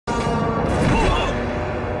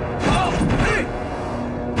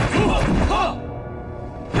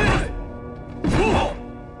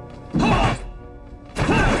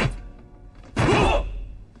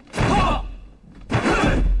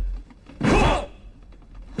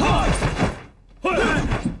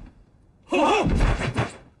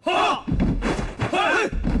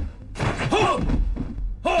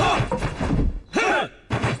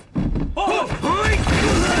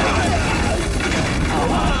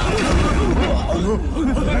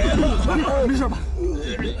没事吧？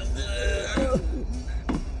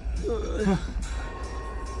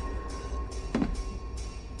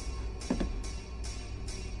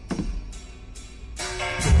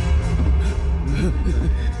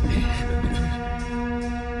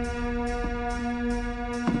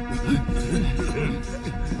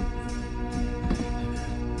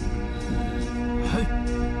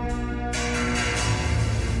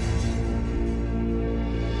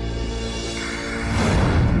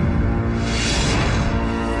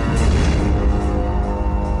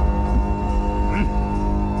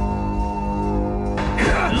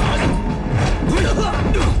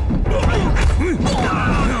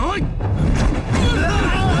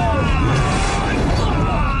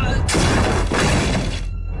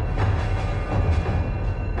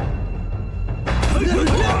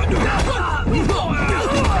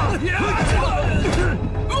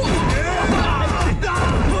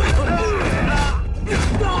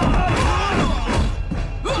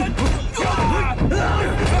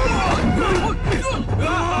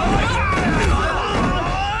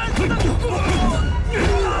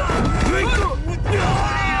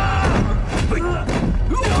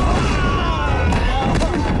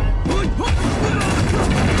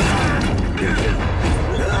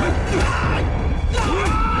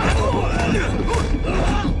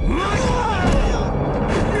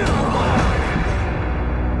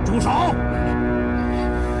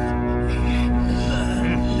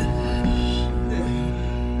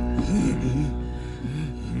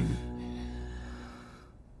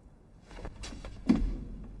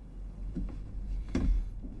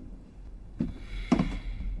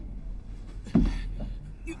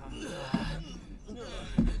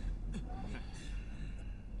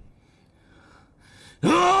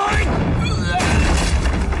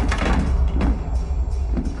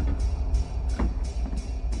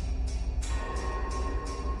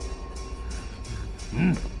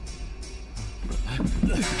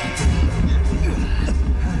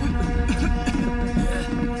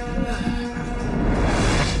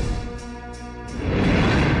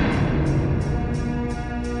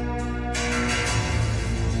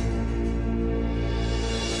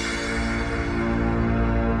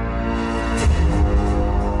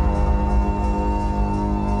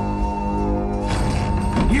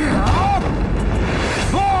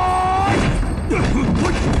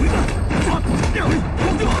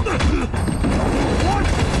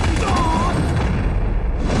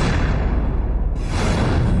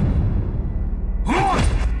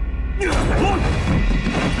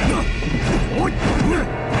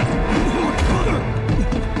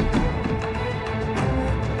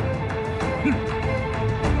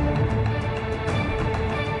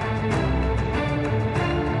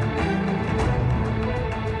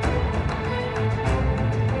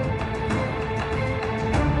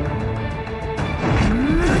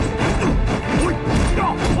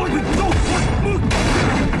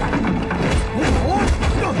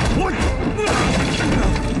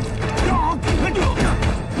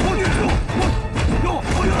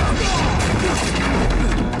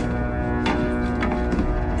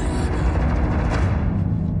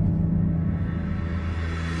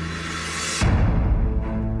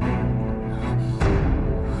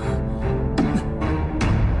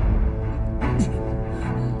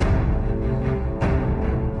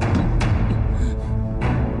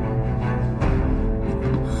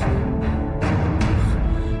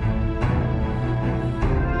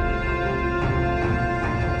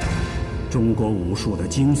中国武术的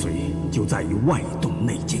精髓就在于外动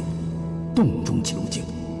内静，动中求静，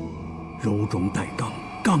柔中带刚，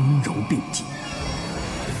刚柔并济。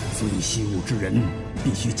所以习武之人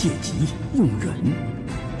必须戒急用忍，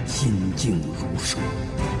心静如水。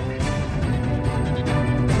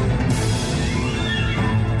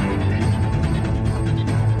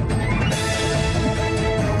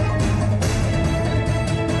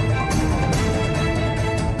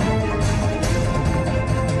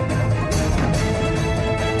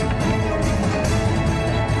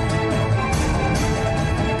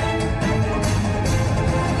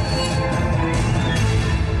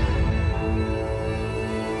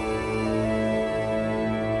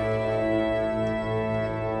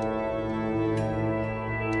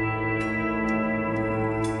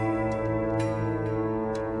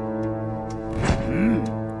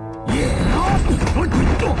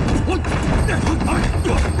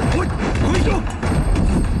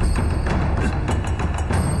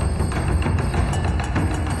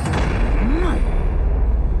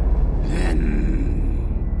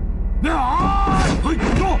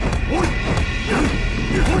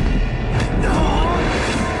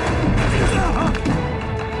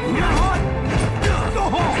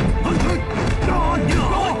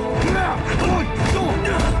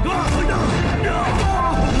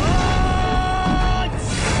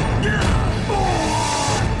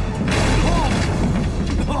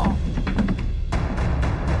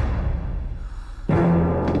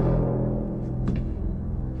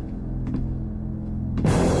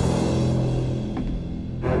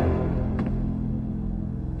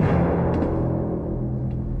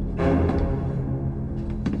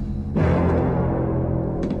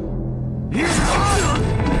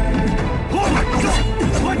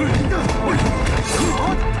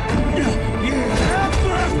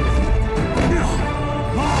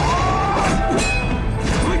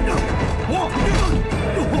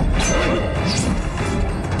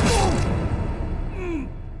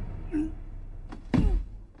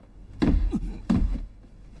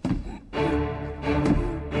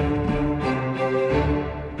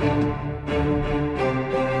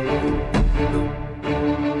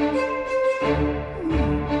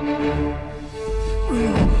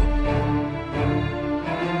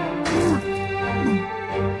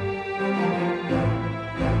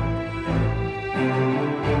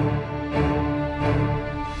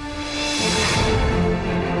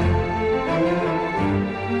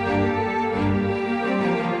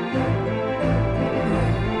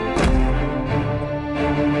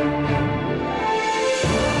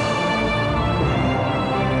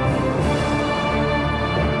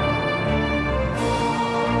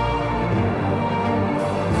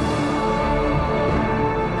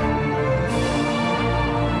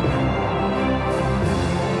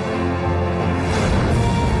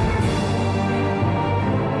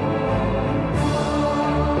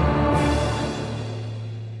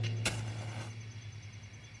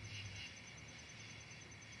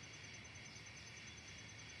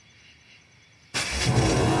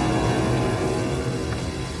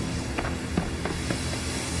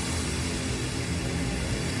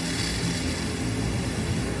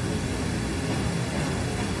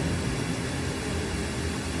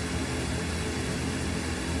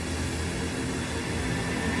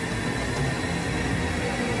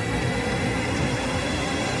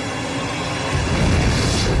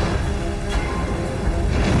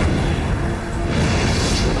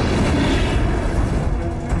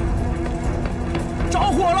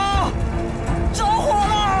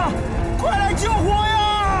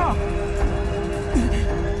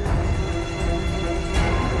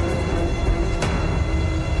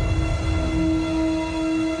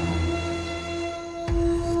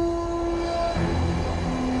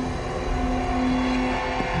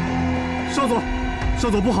少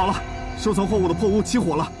佐不好了，收藏货物的破屋起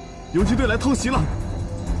火了，游击队来偷袭了。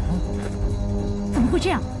怎么会这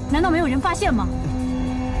样？难道没有人发现吗？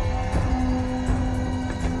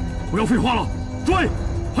不要废话了，追！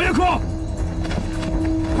海亚克，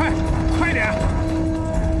快点！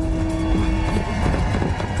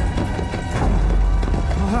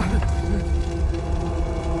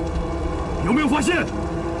有没有发现？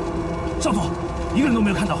少佐，一个人都没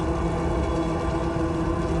有看到。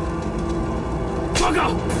八嘎！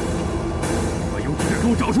把游击队给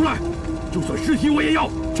我找出来，就算尸体我也要！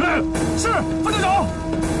去！是，副队长。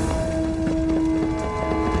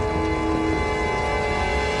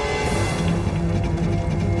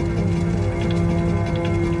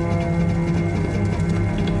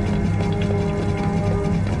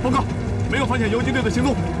报告，没有发现游击队的行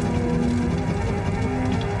动。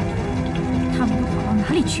他们都跑到哪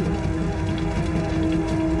里去了？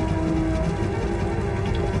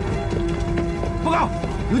报告，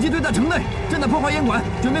游击队在城内，正在破坏烟馆，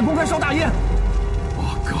准备公开烧大烟。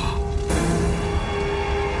八嘎！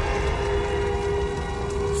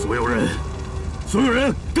所有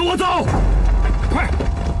人，跟我走！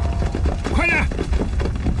快点！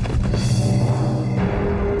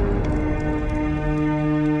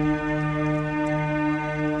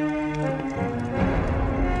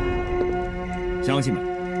乡亲们，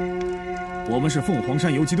我们是凤凰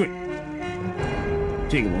山游击队。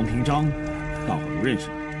这个王平章，大伙都认识。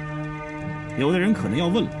有的人可能要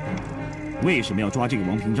问了，为什么要抓这个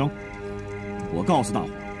王平章？我告诉大伙，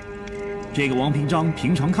这个王平章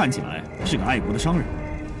平常看起来是个爱国的商人，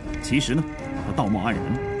其实呢，他道貌岸然。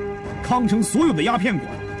康城所有的鸦片馆，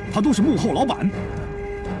他都是幕后老板。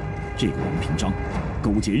这个王平章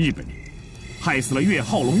勾结日本人，害死了岳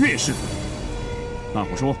浩龙岳师傅。大伙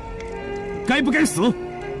说，该不该死？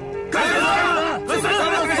该死！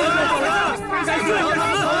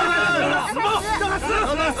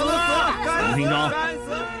王平章，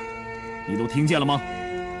你都听见了吗？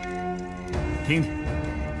听听，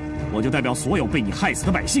我就代表所有被你害死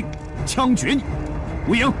的百姓，枪决你！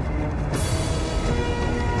吴营。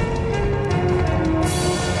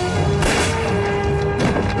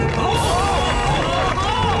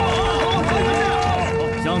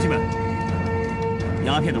乡亲们，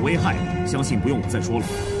鸦片的危害，相信不用我再说了。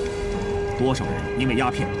多少人因为鸦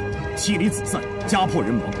片妻离子散，家破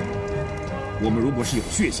人亡。我们如果是有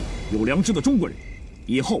血性、有良知的中国人，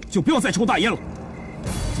以后就不要再抽大烟了。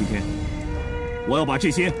今天，我要把这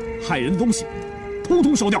些害人的东西，通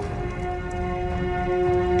通烧掉。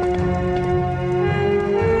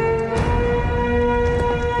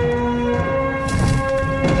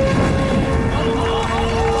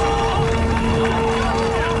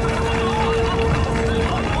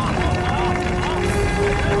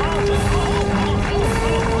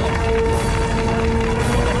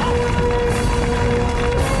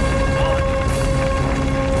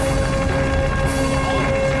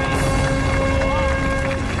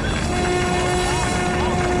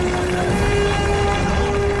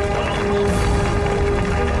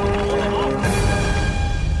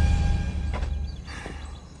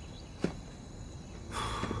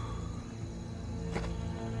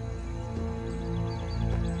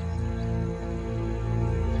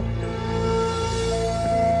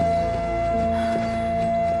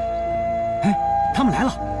他们来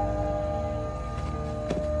了。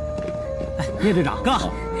哎，叶队长，哥，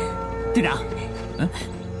队长，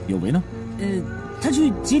有为呢？他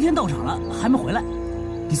去吉天道场了，还没回来。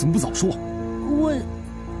你怎么不早说？我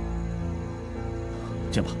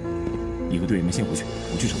这样吧，你和队员们先回去，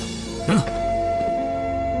我去找他。等等，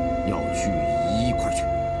要去一块去。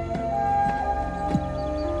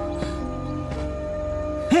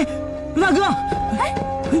哎，陆大哥，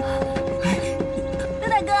陆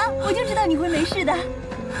大哥，我就知道你会没事的。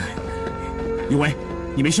有为，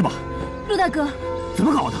你没事吧？陆大哥，怎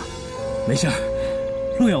么搞的？没事。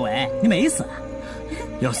陆有为，你没死啊？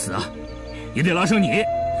要死啊，也得拉上你，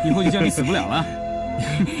以后就叫你死不了了。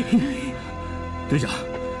队长，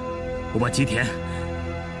我把吉田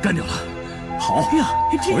干掉了。好呀，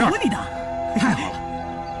这有你的，太好了！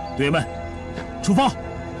队员们，出发！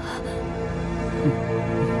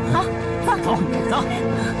好，走。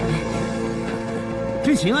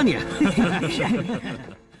真行啊你！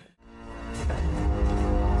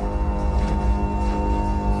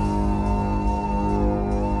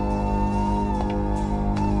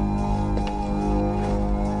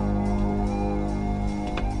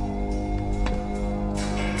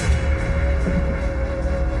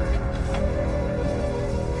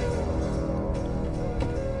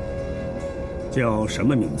叫什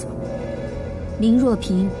么名字？林若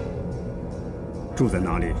萍，住在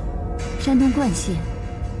哪里？山东冠县。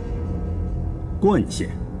冠县，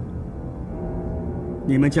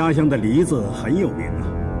你们家乡的梨子很有名啊。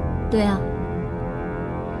对啊。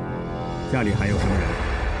家里还有什么人？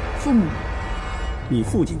父母。你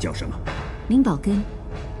父亲叫什么？林宝根。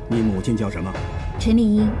你母亲叫什么？陈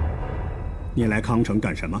丽英。你来康城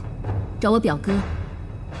干什么？找我表哥。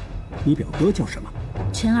你表哥叫什么？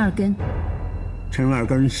陈二根。陈二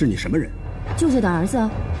根是你什么人？舅舅的儿子。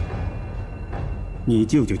你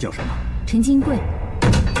舅舅叫什么？陈金贵。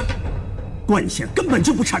冠县根本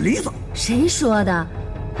就不产梨子。谁说的？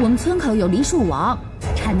我们村口有梨树王，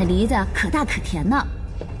产的梨子可大可甜呢。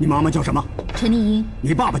你妈妈叫什么？陈丽英。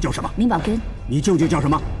你爸爸叫什么？林宝根。你舅舅叫什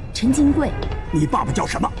么？陈金贵。你爸爸叫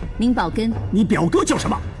什么？林宝根。你表哥叫什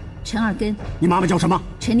么？陈二根。你妈妈叫什么？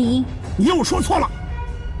陈丽英。你又说错了。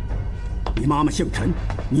你妈妈姓陈，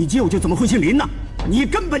你舅舅怎么会姓林呢？你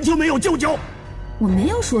根本就没有舅舅。我没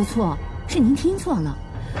有说错，是您听错了。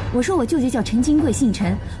我说我舅舅叫陈金贵，姓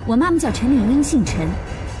陈；我妈妈叫陈丽英，姓陈；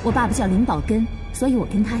我爸爸叫林宝根，所以我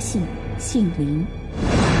跟他姓林。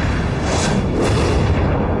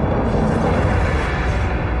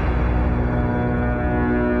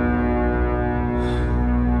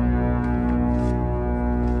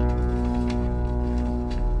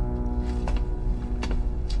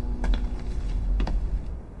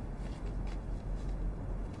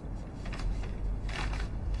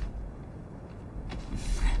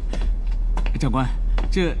长官，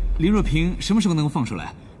这林若萍什么时候能够放出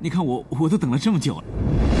来？你看我都等了这么久了。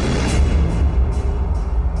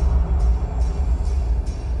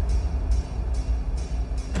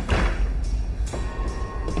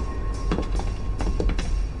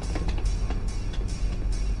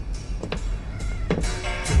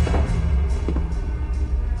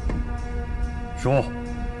说，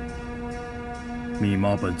密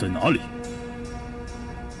码本在哪里？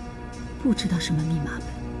不知道什么密码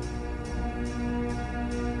本。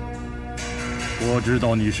我知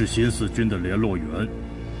道你是新四军的联络员，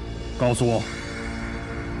告诉我，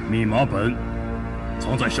密码本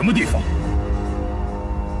藏在什么地方？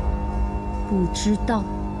不知道。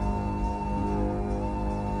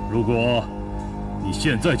如果你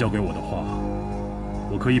现在交给我的话，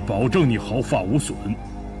我可以保证你毫发无损，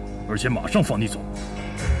而且马上放你走。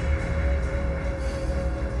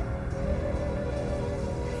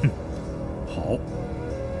哼，好，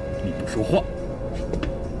你不说话。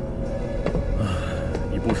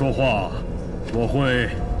你不说话，我会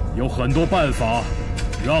有很多办法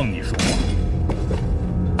让你说话。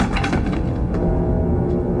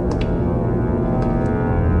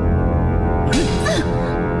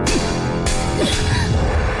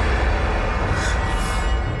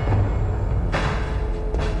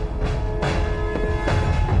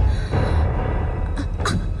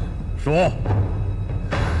说，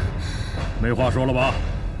没话说了吧？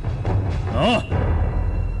啊？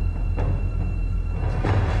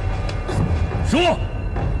说，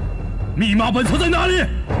密码本藏在哪里？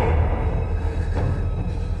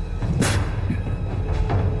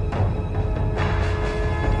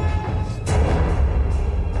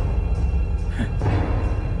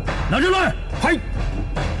拿出来！嗨！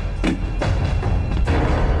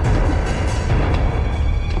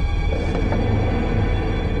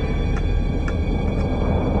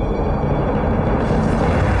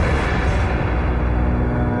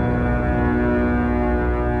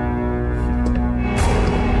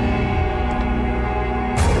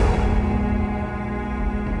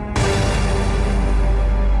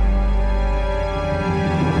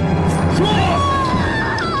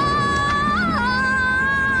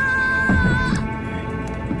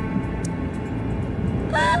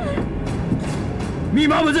密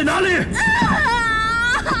码本在哪里？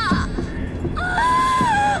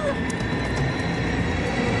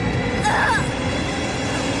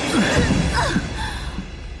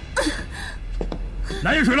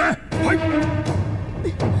拿点水来！快！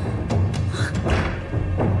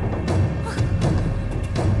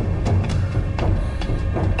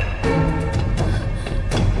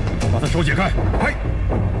把他手解开！快！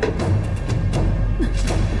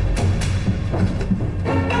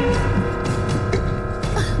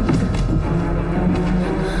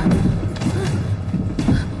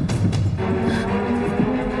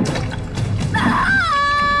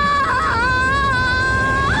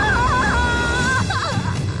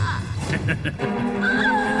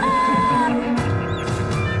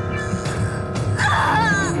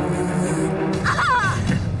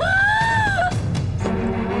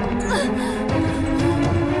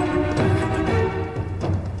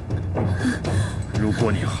如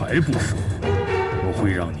果你还不说，我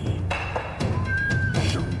会让你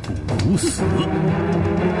生不如死。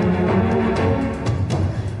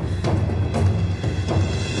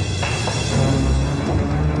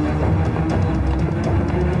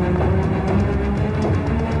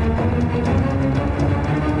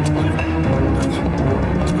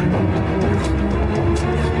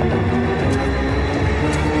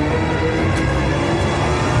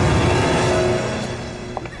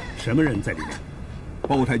什么人在里面？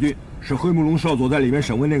报太君，是黑木龙少佐在里面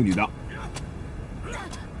审问那个女的。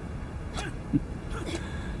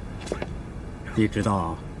你知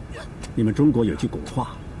道，你们中国有句古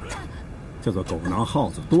话，叫做“狗挠耗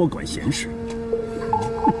子，多管闲事”。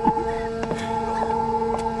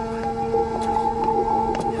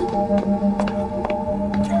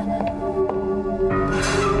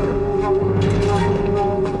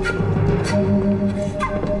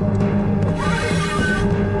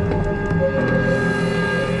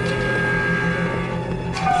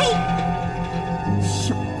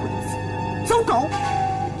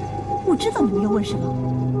知道你们要问什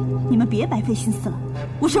么，你们别白费心思了，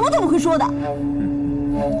我什么都不会说的。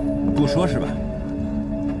不说是吧？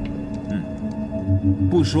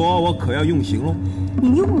不说我可要用刑喽。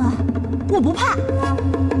你用啊，我不怕。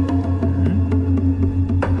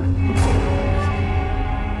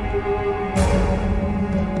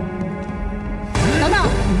等等，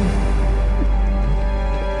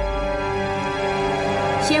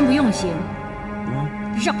先不用刑，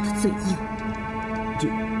让他嘴硬。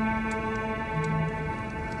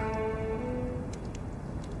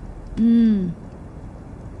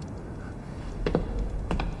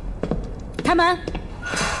开门！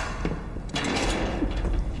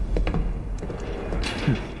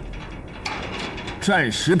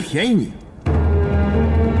暂时便宜你。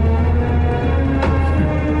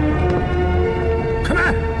开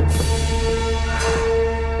门！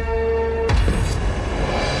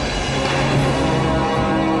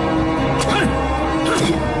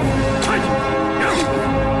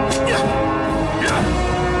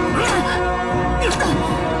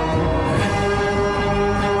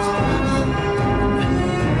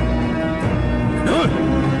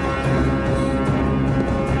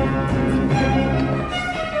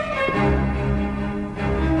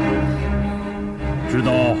知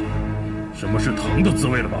道什么是疼的滋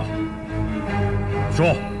味了吧？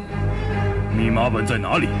说，密码本在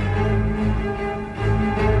哪里？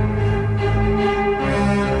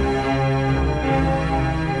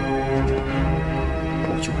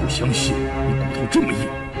我就不相信你骨头这么硬。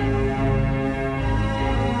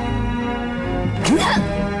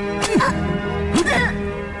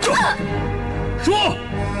说，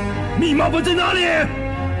密码本在哪里？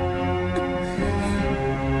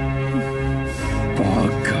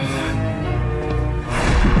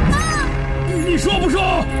你说不说？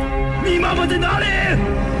密码本在哪里？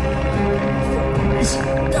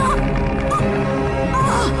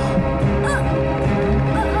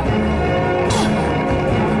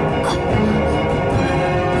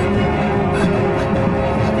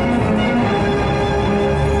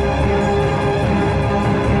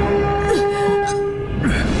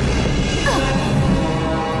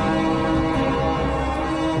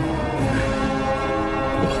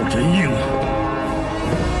骨头真硬啊！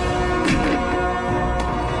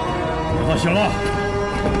醒了，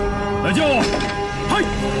来救我！嗨！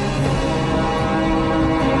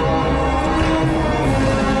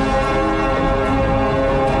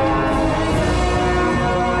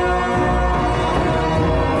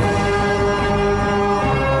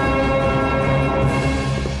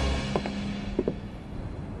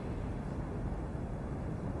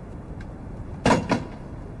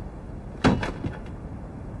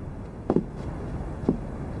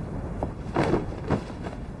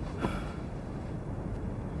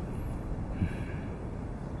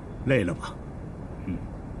累了吧？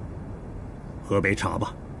喝杯茶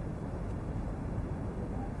吧。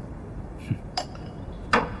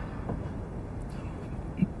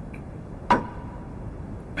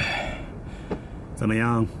怎么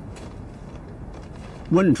样？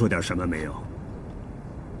问出点什么没有？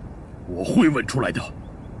我会问出来的。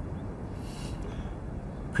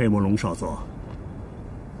黑木龙少佐，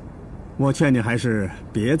我劝你还是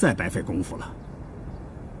别再白费功夫了。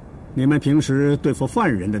你们平时对付犯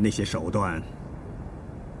人的那些手段，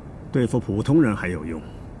对付普通人还有用，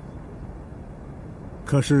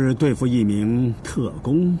可是对付一名特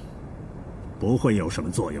工，不会有什么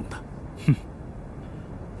作用的。哼，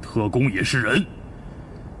特工也是人，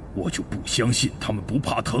我就不相信他们不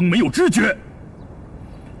怕疼，没有知觉。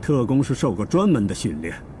特工是受过专门的训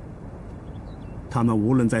练，他们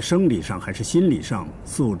无论在生理上还是心理上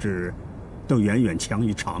素质，都远远强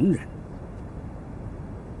于常人。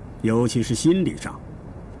尤其是心理上，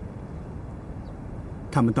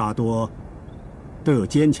他们大多都有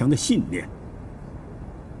坚强的信念。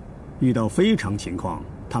遇到非常情况，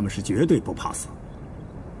他们是绝对不怕死，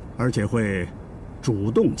而且会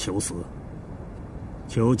主动求死，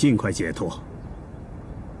求尽快解脱。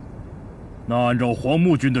那按照黄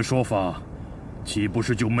木君的说法，岂不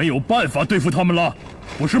是就没有办法对付他们了？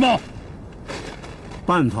不是吗？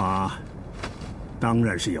办法当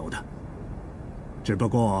然是有的，只不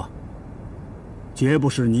过绝不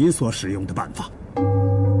是你所使用的办法。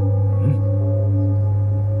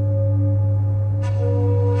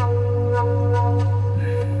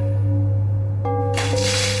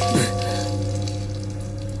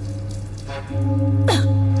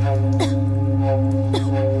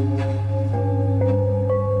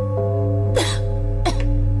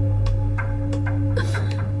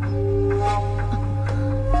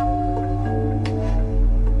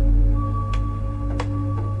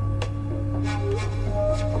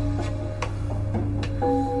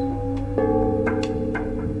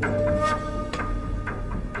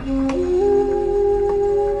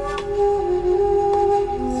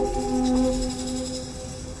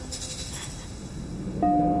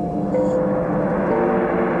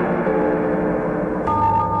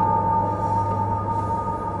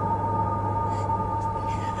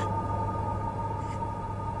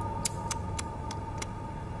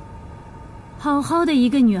好好的一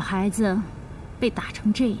个女孩子，被打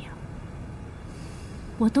成这样，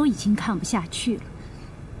我都已经看不下去了。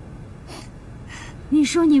你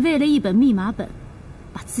说你为了一本密码本，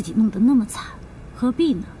把自己弄得那么惨，何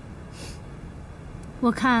必呢？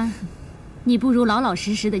我看，你不如老老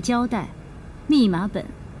实实的交代，密码本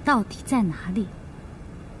到底在哪里？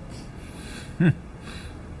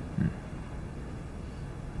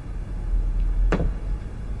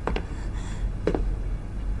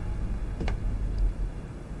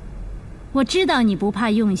我知道你不怕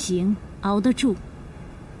用刑，熬得住。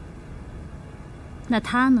那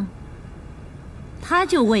他呢？他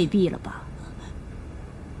就未必了吧？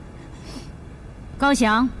高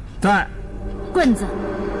翔，在。棍子。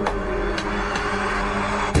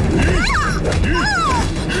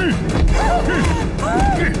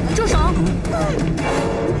住手！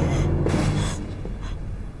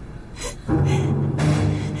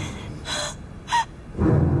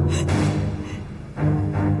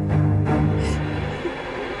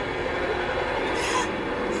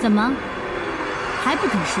怎么还不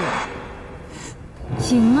肯说？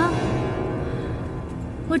行啊，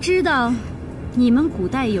我知道你们古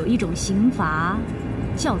代有一种刑罚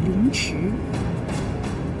叫凌迟，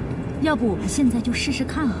要不我们现在就试试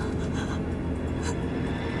看吧。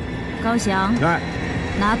高翔，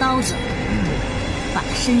拿刀子把他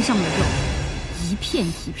身上的肉一片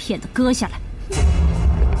一片的割下来。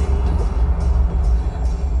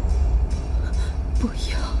不要！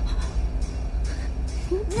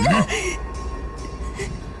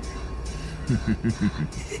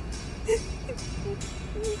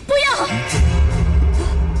不要！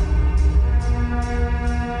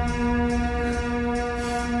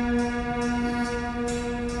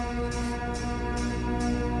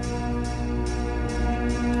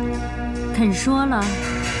肯说了。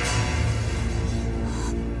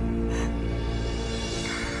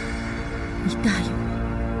你答应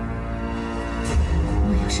我，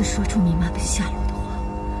我要是说出密码本下落的话，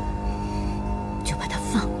就把他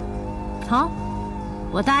放了。好，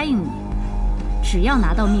我答应你，只要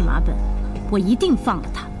拿到密码本，我一定放了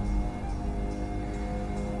他。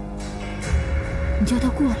你叫他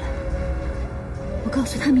过来，我告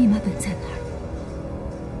诉他密码本在哪儿。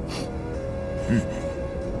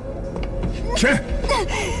去。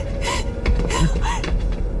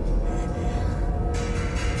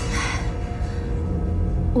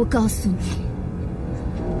我告诉你，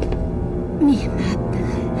密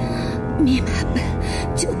码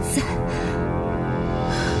本就在。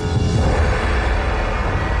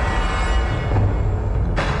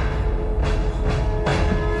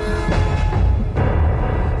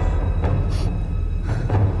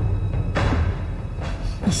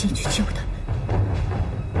你先去救他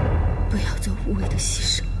们，不要做无谓的牺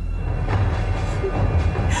牲。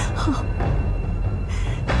好，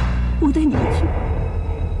我带你们去。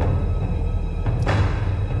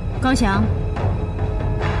高翔，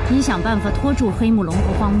你想办法拖住黑木龙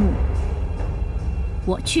和荒木，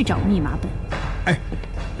我去找密码本。哎，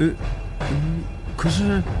可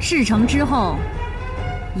是事成之后，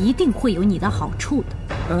一定会有你的好处的。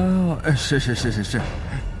是。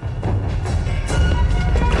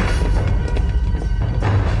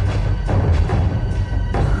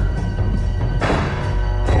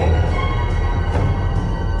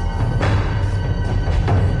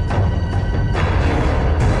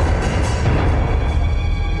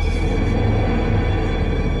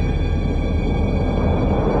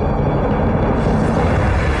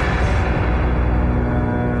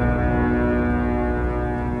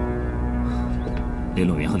联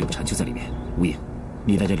络员和柳禅就在里面。吴影，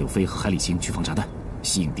你带着柳飞和海里星去放炸弹，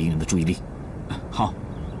吸引敌人的注意力。好，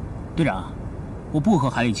队长，我不和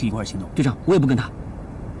海里星一块行动。队长，我也不跟他。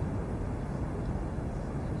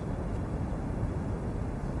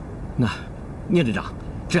那，聂队长，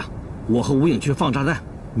这样，我和吴影去放炸弹，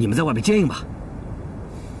你们在外边接应吧。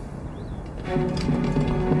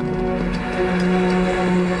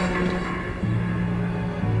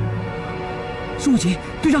是我姐，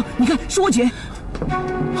队长，你看，是我姐。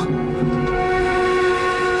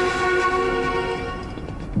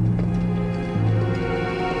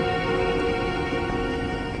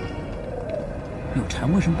有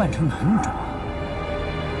蝉为什么扮成男主？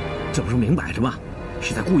这不是明摆着吗？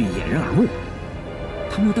是在故意掩人耳目。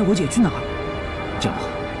他们要带我姐去哪儿？这样吧，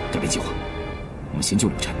改变计划，我们先救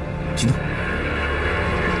柳晨，行动。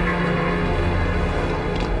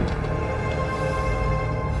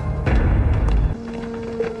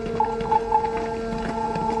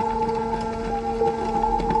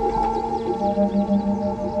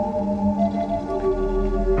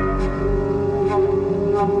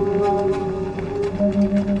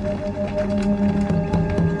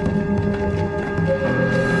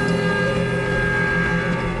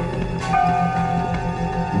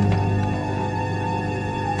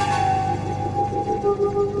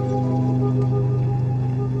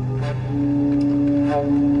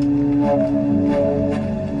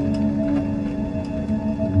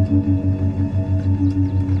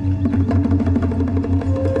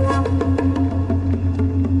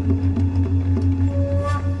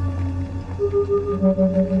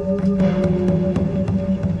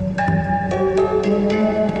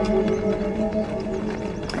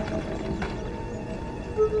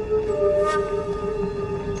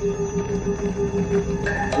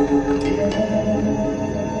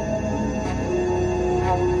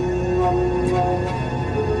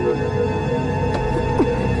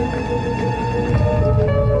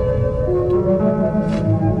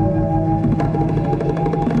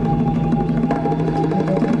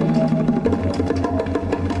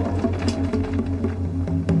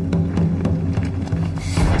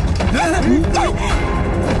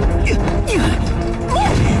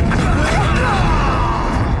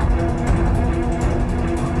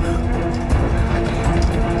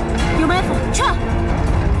有埋伏，撤！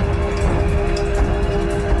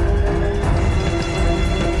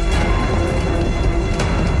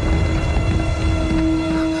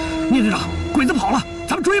聂队长，鬼子跑了，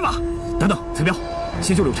咱们追吧！等等，彩彪，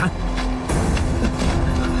先救柳禅。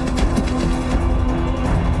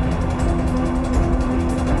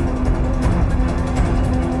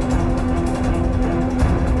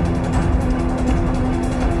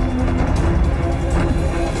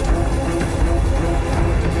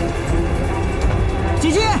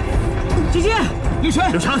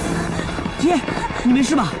柳禅，姐，你没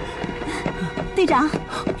事吧？队长，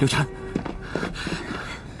柳禅，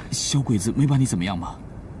小鬼子没把你怎么样吗？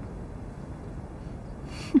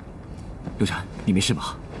柳禅，你没事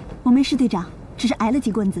吧？我没事，队长，只是挨了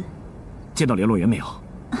几棍子。见到联络员没有？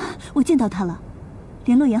我见到他了，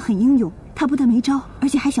联络员很英勇，他不但没招，而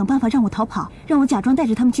且还想办法让我逃跑，让我假装带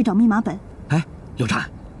着他们去找密码本。哎，柳禅，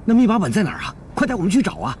那密码本在哪儿啊？快带我们去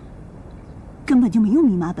找啊！根本就没有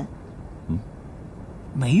密码本。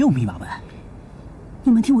没有密码本。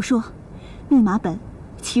你们听我说，密码本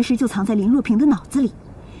其实就藏在林若萍的脑子里。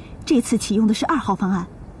这次启用的是2号方案。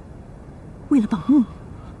为了保密，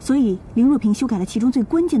所以林若萍修改了其中最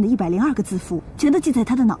关键的102个字符，全都记在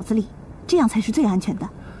她的脑子里，这样才是最安全的。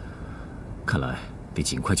看来得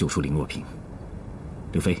尽快救出林若萍。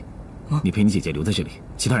刘飞，你陪你姐姐留在这里，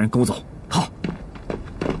其他人跟我走。好。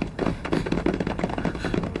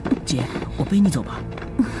姐，我背你走吧。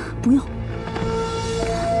不用。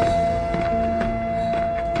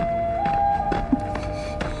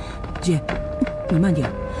姐，你慢点。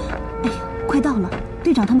哎呀，快到了，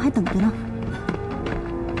队长他们还等着呢。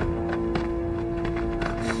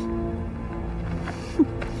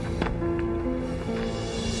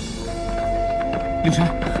柳禅，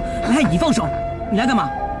哎，你放手！你来干嘛？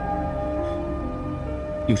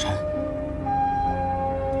柳禅，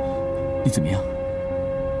你怎么样？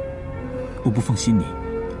我不放心你。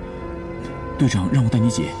队长让我带你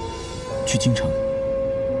姐去京城。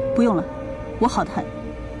不用了，我好得很。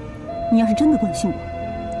你要是真的关心我，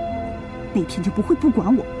那天就不会不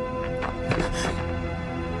管我。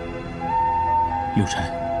柳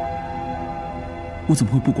禅，我怎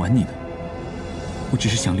么会不管你呢？我只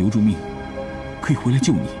是想留住命，可以回来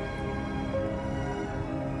救你。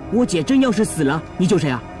我姐真要是死了，你救谁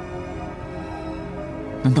啊？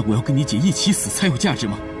难道我要跟你姐一起死才有价值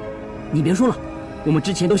吗？你别说了，我们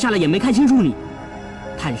之前都瞎了眼没看清楚你，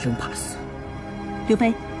贪生怕死。刘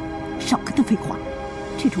飞，少跟他废话，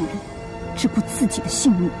这种人只顾自己的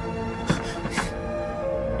性命。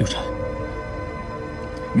柳禅，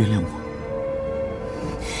原谅我。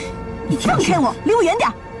你放开我，离我远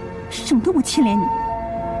点，省得我牵连你。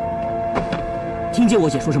听见我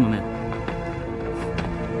姐说什么没有？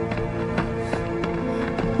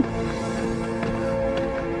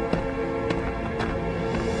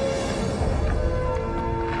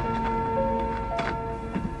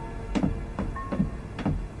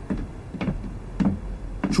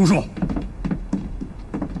叔叔，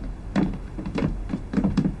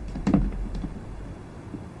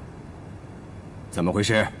怎么回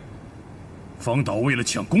事？方导为了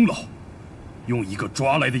抢功劳，用一个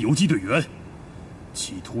抓来的游击队员，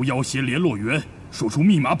企图要挟联络员说出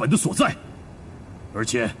密码本的所在，而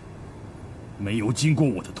且没有经过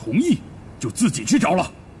我的同意就自己去找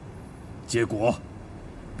了，结果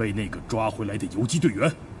被那个抓回来的游击队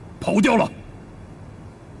员跑掉了。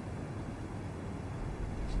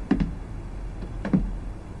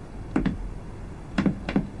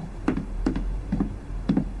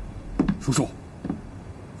叔叔，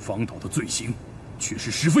方导的罪行确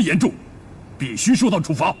实十分严重，必须受到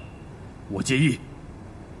处罚。我建议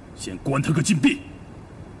先关他个禁闭。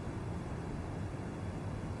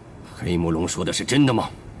黑木龙说的是真的吗？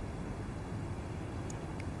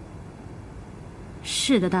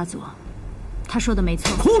是的，大佐，他说的没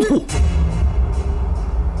错。糊涂！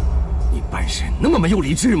你办事那么没有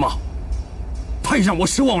理智吗？太让我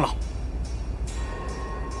失望了。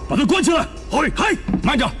把他关起来！嘿，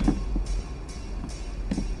慢着！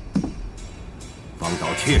方导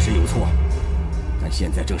确实有错，但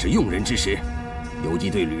现在正是用人之时，游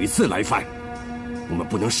击队屡次来犯，我们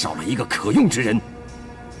不能少了一个可用之人。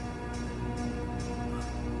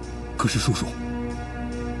可是叔叔，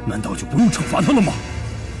难道就不用惩罚他了吗？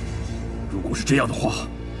如果是这样的话，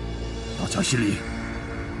大家心里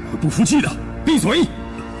会不服气的。闭嘴！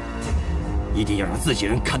一定要让自己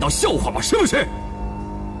人看到笑话吗？是不是？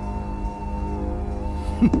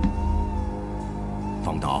哼！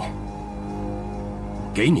方导，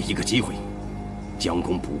给你一个机会，将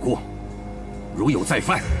功补过，如有再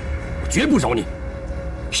犯，我绝不饶你。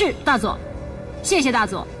是大佐，谢谢大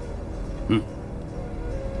佐。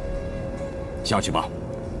下去吧。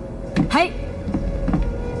嘿，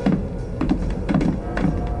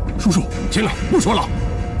叔叔，行了，不说了。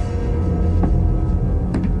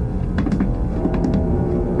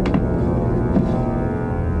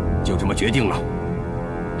就这么决定了。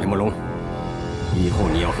黑木龙，以后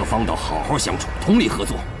你要和方导好好相处，通力合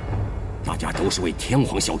作，大家都是为天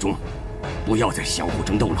皇效忠，不要再相互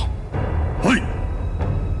争斗了。嘿。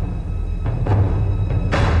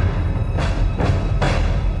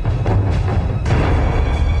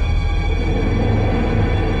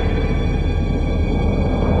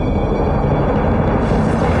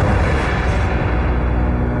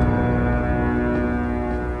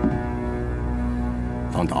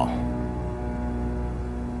方导，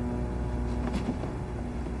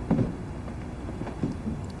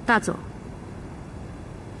大佐，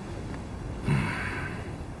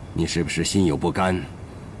你是不是心有不甘？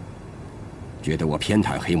觉得我偏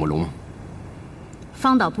袒黑木龙？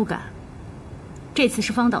方导不敢，这次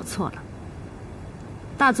是方导错了。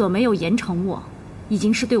大佐没有严惩我，已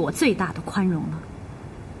经是对我最大的宽容了。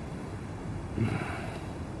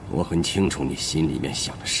我很清楚你心里面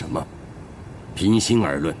想的什么。平心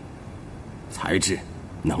而论，才智、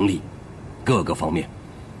能力，各个方面，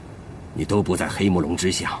你都不在黑木龙之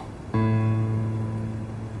下。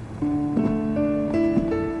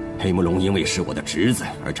黑木龙因为是我的侄子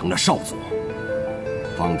而成了少佐，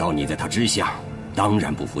放到你在他之下，当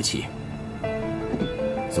然不服气。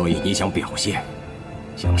所以你想表现，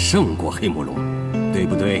想胜过黑木龙，对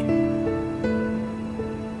不对？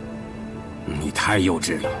你太幼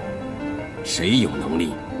稚了，谁有能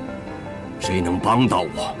力？谁能帮到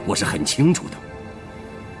我，我是很清楚的。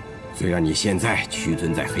虽然你现在屈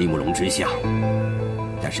尊在黑木龙之下，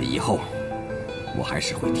但是以后我还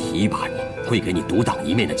是会提拔你，会给你独当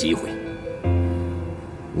一面的机会。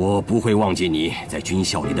我不会忘记你在军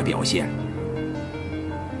校里的表现。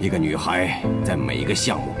一个女孩在每一个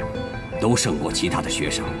项目都胜过其他的学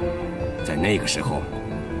生，在那个时候，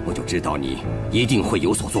我就知道你一定会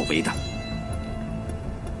有所作为的。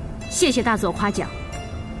谢谢大佐夸奖。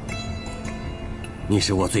你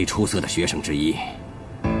是我最出色的学生之一，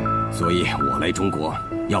所以我来中国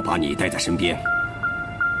要把你带在身边。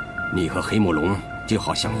你和黑木龙就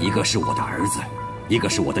好像一个是我的儿子，一个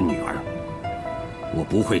是我的女儿。我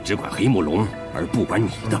不会只管黑木龙而不管你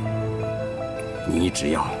的。你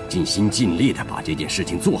只要尽心尽力地把这件事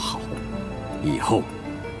情做好，以后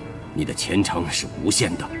你的前程是无限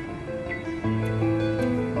的。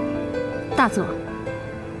大佐，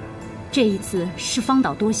这一次是方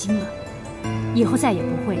导多心了，以后再也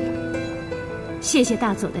不会了。谢谢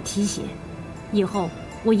大佐的提携，以后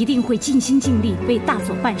我一定会尽心尽力为大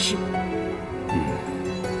佐办事。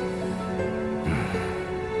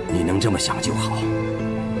能这么想就好。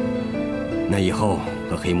那以后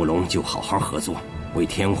和黑木龙就好好合作，为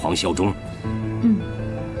天皇效忠。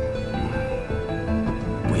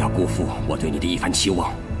不要辜负我对你的一番期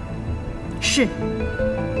望。是，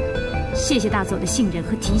谢谢大佐的信任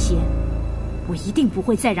和提携，我一定不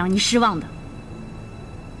会再让你失望的。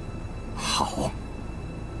好。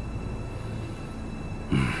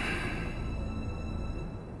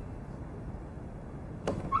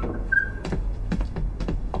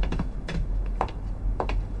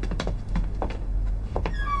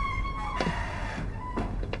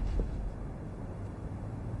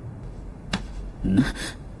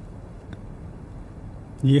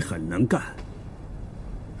你很能干，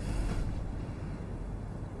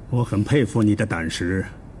我很佩服你的胆识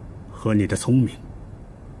和你的聪明。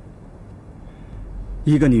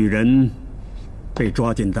一个女人被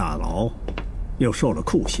抓进大牢，又受了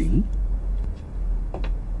酷刑，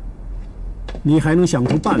你还能想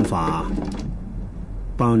出办法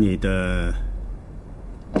帮你的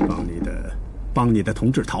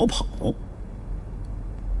同志逃跑。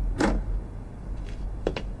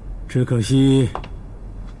只可惜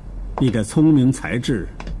你的聪明才智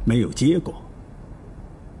没有结果，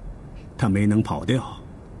他没能跑掉，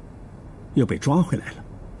又被抓回来了。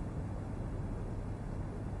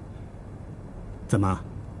怎么，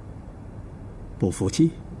不服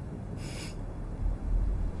气？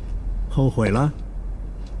后悔了？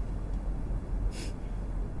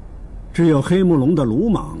只有黑木龙的鲁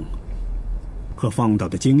莽和方岛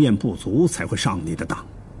的经验不足才会上你的当。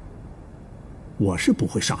我是不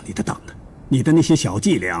会上你的当的，你的那些小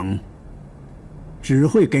伎俩只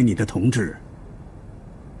会给你的同志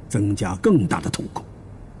增加更大的痛苦。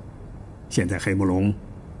现在黑木龙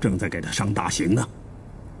正在给他上大刑呢。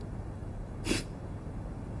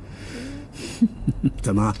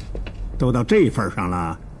怎么，都到这份上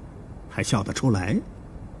了，还笑得出来？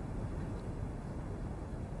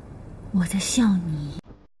我在笑你。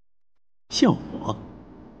笑我？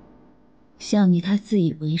笑你他自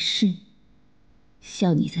以为是，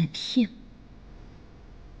笑你在骗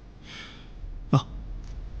我。啊，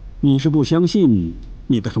你是不相信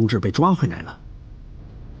你的同志被抓回来了？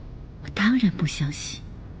我当然不相信。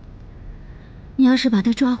你要是把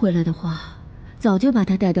他抓回来的话，早就把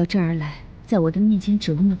他带到这儿来，在我的面前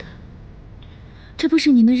折磨他。这不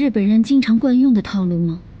是你们日本人经常惯用的套路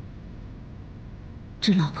吗？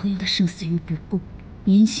置老朋友的生死于不顾，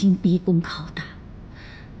严刑逼供拷打，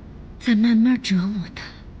再慢慢折磨他。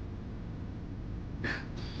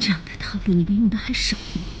这样的套路你们用的还少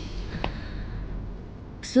吗？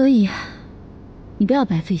所以你不要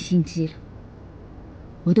白费心机了。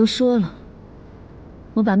我都说了，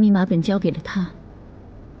我把密码本交给了他，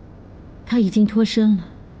他已经脱身了，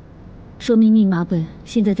说明密码本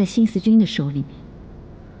现在在新四军的手里面。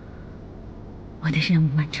我的任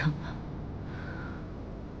务完成了，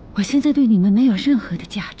我现在对你们没有任何的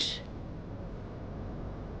价值。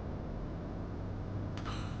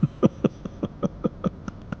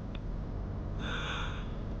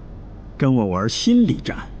跟我玩心理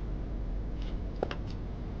战？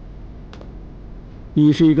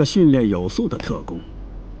你是一个训练有素的特工，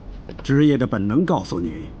职业的本能告诉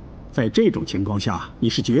你，在这种情况下，你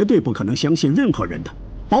是绝对不可能相信任何人的，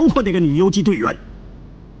包括那个女游击队员。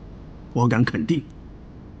我敢肯定，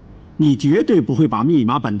你绝对不会把密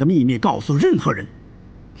码本的秘密告诉任何人。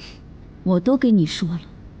我都跟你说了，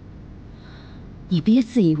你别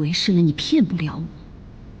自以为是了，你骗不了我。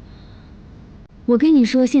我跟你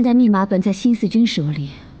说，现在密码本在新四军手里，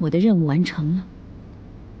我的任务完成了，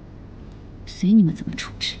随你们怎么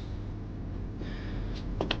处置。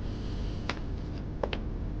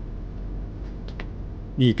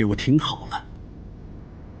你给我听好了，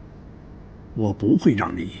我不会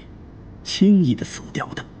让你轻易的死掉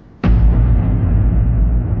的。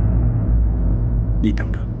你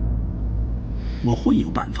等着，我会有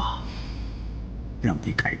办法让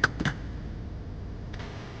你开口的。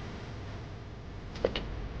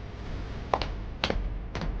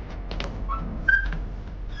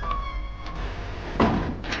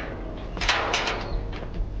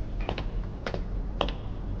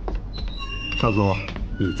少佐，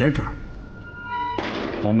你在这儿。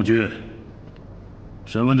黄木君，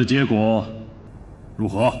审问的结果如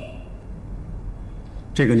何？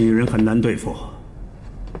这个女人很难对付，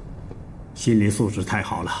心理素质太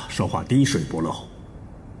好了，说话滴水不漏。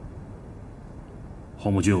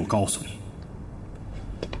黄木君，我告诉你，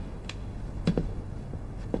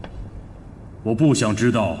我不想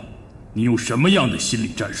知道你用什么样的心理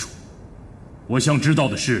战术，我想知道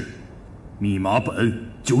的是，密码本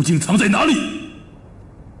究竟藏在哪里？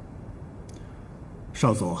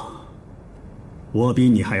少佐，我比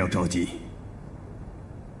你还要着急。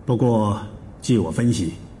不过，据我分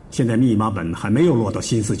析，现在密码本还没有落到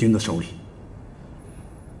新四军的手里。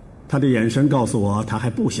他的眼神告诉我，他还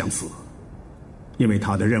不想死，因为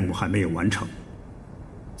他的任务还没有完成，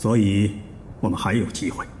所以我们还有机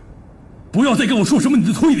会。不要再跟我说什么你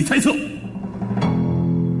的推理猜测，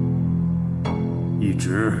一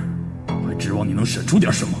直还指望你能审出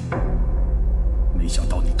点什么，没想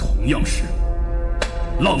到你同样是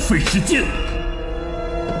浪费时间。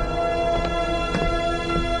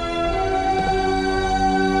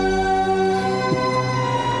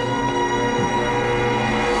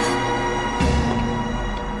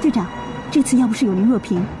队长，这次要不是有林若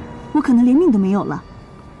萍，我可能连命都没有了。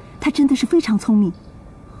他真的是非常聪明，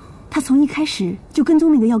他从一开始就跟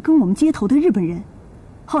踪那个要跟我们接头的日本人，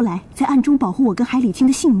后来在暗中保护我跟海里清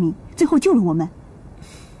的性命，最后救了我们。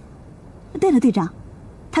对了，队长，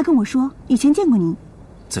他跟我说以前见过您。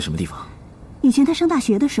在什么地方？以前他上大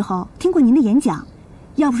学的时候听过您的演讲，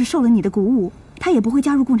要不是受了你的鼓舞，他也不会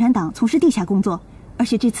加入共产党从事地下工作，而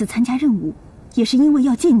且这次参加任务也是因为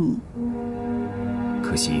要见你。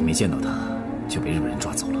可惜没见到他，就被日本人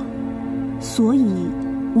抓走了。所以，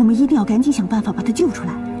我们一定要赶紧想办法把他救出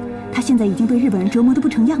来。他现在已经被日本人折磨得不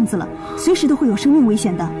成样子了，随时都会有生命危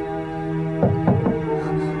险的。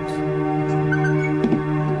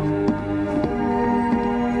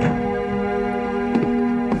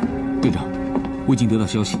队长，我已经得到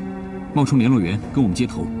消息，冒充联络员跟我们接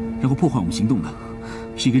头，然后破坏我们行动的，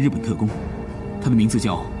是一个日本特工，他的名字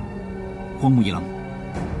叫荒木一郎。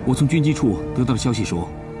我从军机处得到的消息说，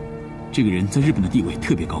这个人在日本的地位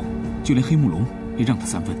特别高，就连黑木龙也让他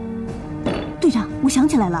3分。队长，我想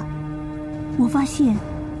起来了，我发现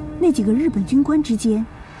那几个日本军官之间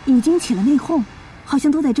已经起了内讧，好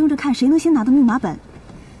像都在争着看谁能先拿到密码本。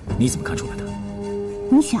你怎么看出来的？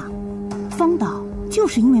你想，方岛就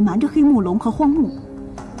是因为瞒着黑木龙和荒木，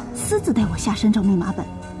私自带我下山找密码本，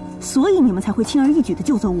所以你们才会轻而易举地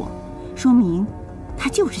救走我，说明他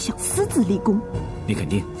就是想私自立功。你肯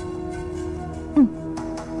定？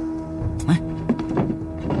哎，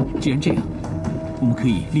既然这样，我们可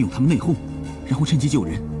以利用他们内讧，然后趁机救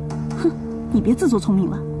人。哼，你别自作聪明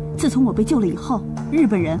了。自从我被救了以后，日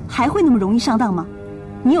本人还会那么容易上当吗？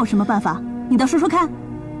你有什么办法？你倒说说看。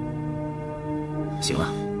行了，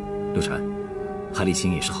刘禅，海里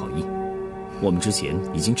清也是好意，我们之前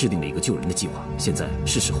已经制定了一个救人的计划，现在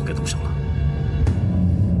是时候该动手了。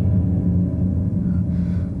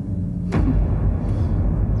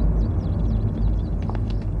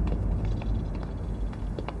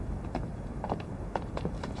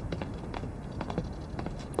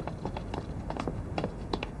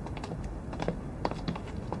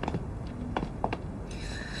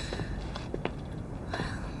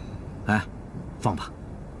哎，放吧。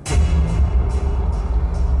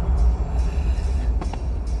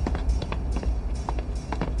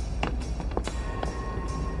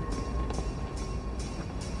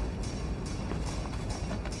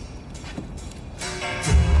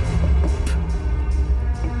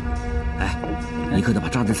哎，你可得把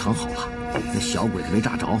炸弹藏好了，那小鬼子没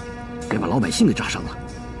炸着，别把老百姓给炸伤了。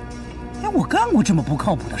哎，我干过这么不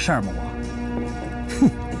靠谱的事儿吗？哼，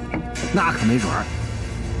那可没准儿。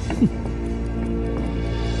哼。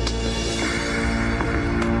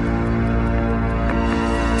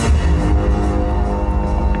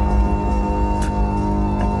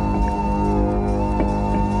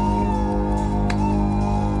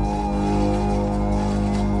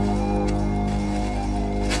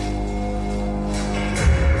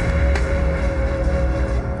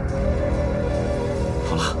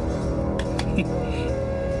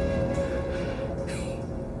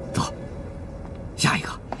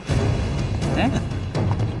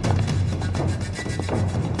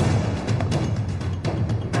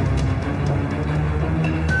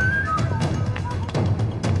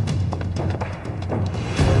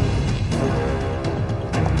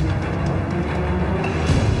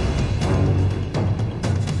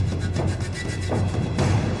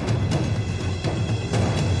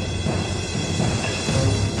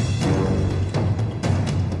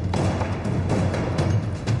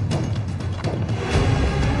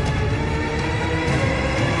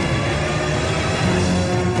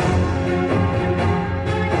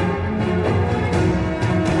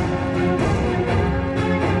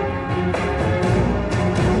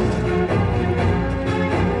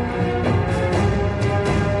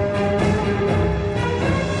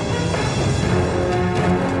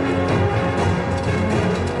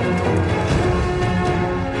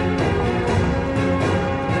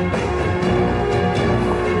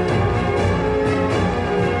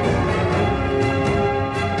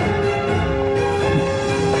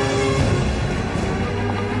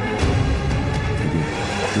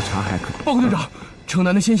包队长，城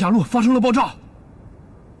南的仙霞路发生了爆炸。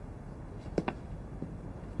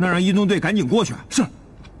那让移动队赶紧过去。是。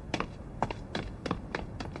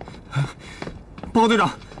包队长，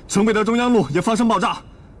城北的中央路也发生爆炸，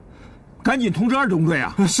赶紧通知2中队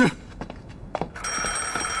啊！是。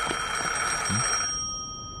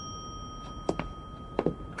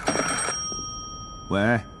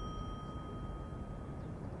喂。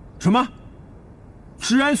什么？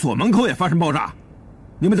治安所门口也发生爆炸？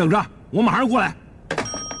你们等着，我马上过来。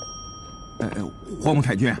黄木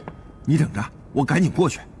太君，你等着，我赶紧过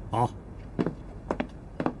去。好。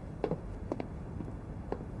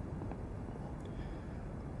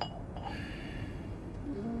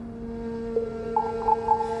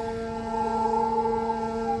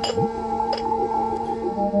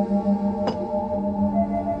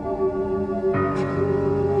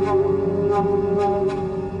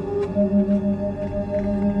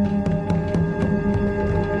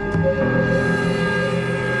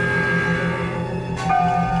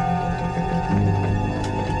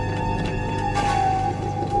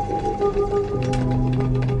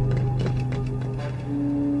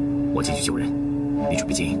我进去救人，你准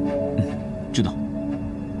备接应。知道。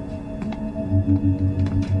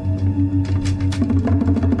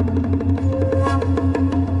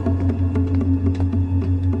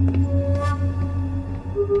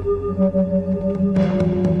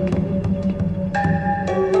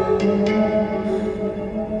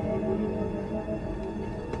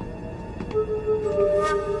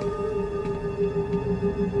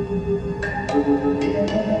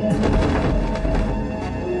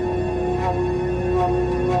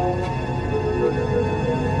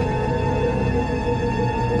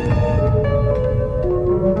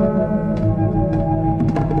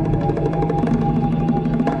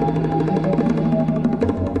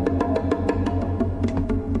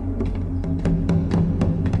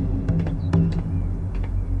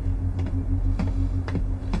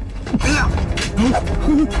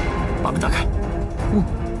把门打开。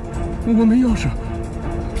我没钥匙。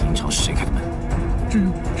平常是谁开的门？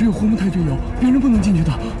只有黄木太君有，别人不能进去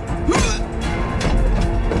的。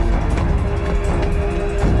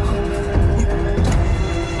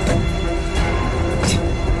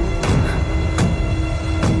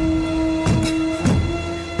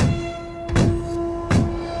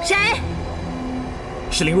谁？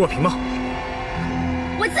是林若萍吗？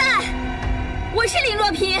我在，我是林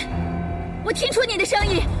若萍。我听出你的声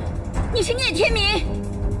音，你是聂天明。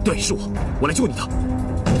对，是我，我来救你的。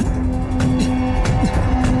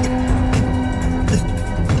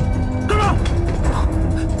干嘛？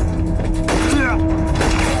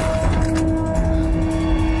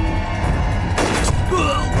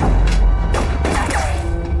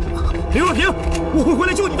林若萍，我会回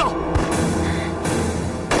来救你的。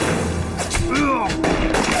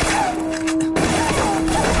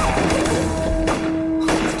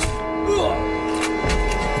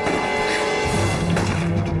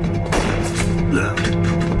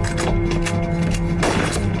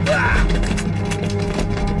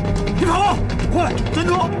别跑啊！快站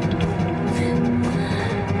住！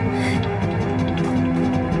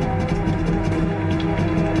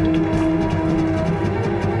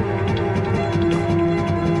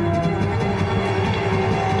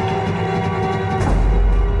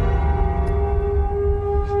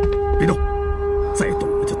别动，再动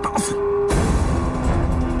我就打死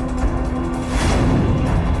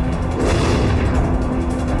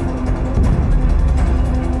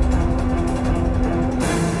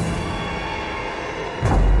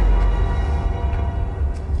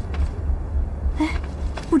你！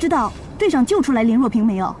不知道队长救出来林若萍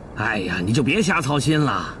没有？哎呀，你就别瞎操心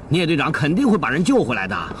了，聂队长肯定会把人救回来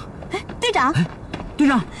的。哎，队长，队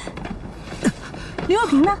长，林若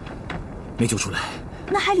萍呢？没救出来。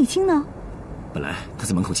那海礼清呢？本来他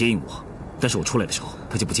在门口接应我，但是我出来的时候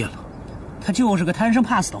他就不见了。他就是个贪生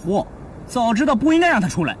怕死的货，早知道不应该让他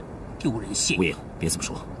出来，丢人现眼。吴影，别这么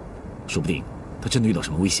说，说不定他真的遇到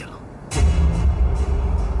什么危险了。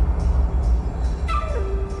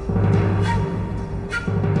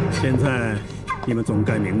现在你们总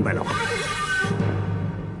该明白了吧？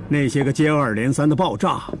那些个接二连三的爆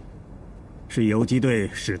炸，是游击队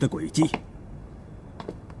使的诡计。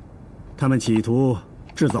他们企图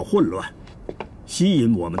制造混乱，吸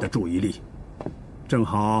引我们的注意力。正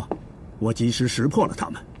好，我及时识破了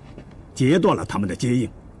他们，截断了他们的接应。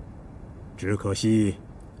只可惜，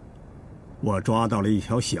我抓到了一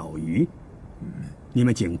条小鱼，你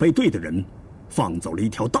们警备队的人放走了一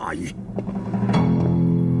条大鱼。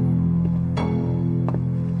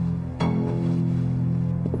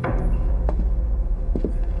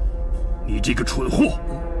你这个蠢货，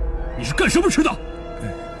你是干什么吃的？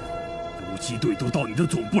有击队都到你的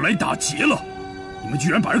总部来打劫了，你们居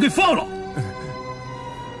然把人给放了！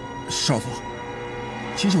少佐，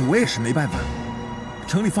其实我也是没办法，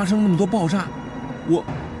城里发生了那么多爆炸，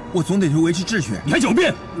我总得去维持秩序。你还狡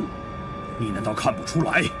辩？你难道看不出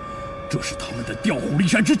来，这是他们的调虎离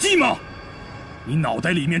山之计吗？你脑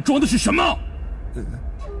袋里面装的是什么？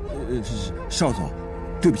少佐，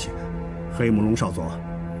对不起。黑木龙少佐，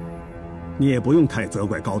你也不用太责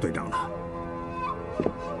怪高队长了。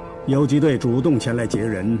游击队主动前来劫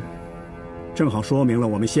人，正好说明了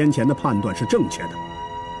我们先前的判断是正确的。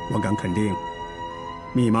我敢肯定，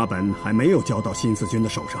密码本还没有交到新四军的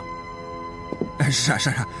手上。是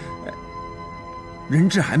啊，人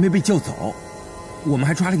质还没被救走，我们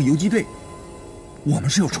还抓了个游击队，我们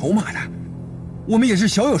是有筹码的，我们也是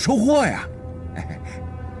小有收获呀。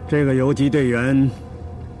这个游击队员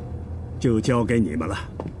就交给你们了，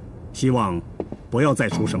希望不要再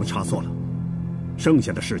出什么差错了。剩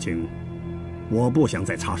下的事情，我不想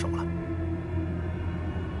再插手了。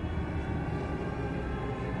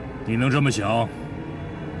你能这么想，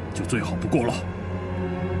就最好不过了。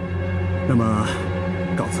那么，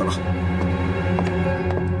告辞了。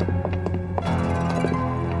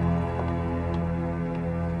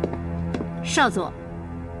少佐，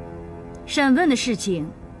审问的事情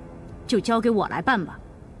就交给我来办吧。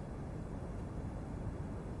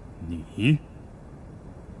你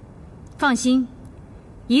放心，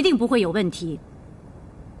一定不会有问题。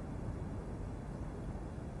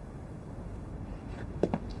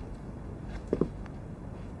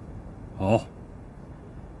好，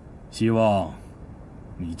希望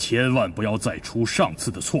你千万不要再出上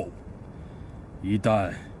次的错误。一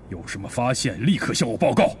旦有什么发现，立刻向我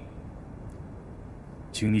报告。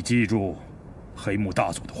请你记住黑木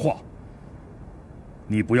大佐的话，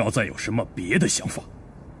你不要再有什么别的想法。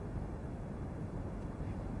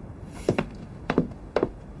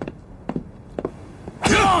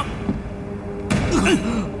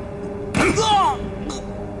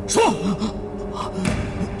说，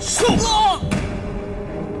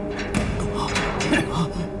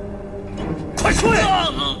快说呀！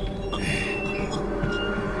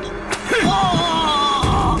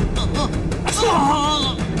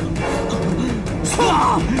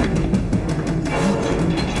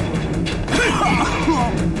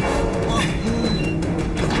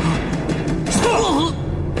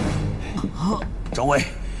周威，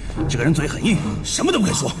这个人嘴很硬，什么都不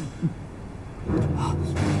肯说。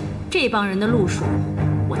这帮人的路数，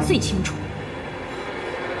我最清楚。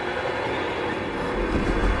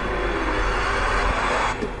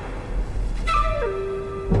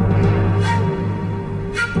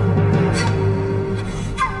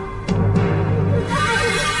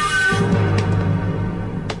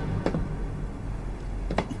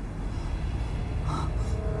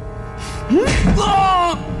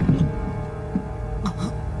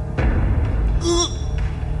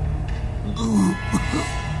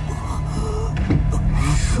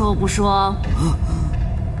说不说？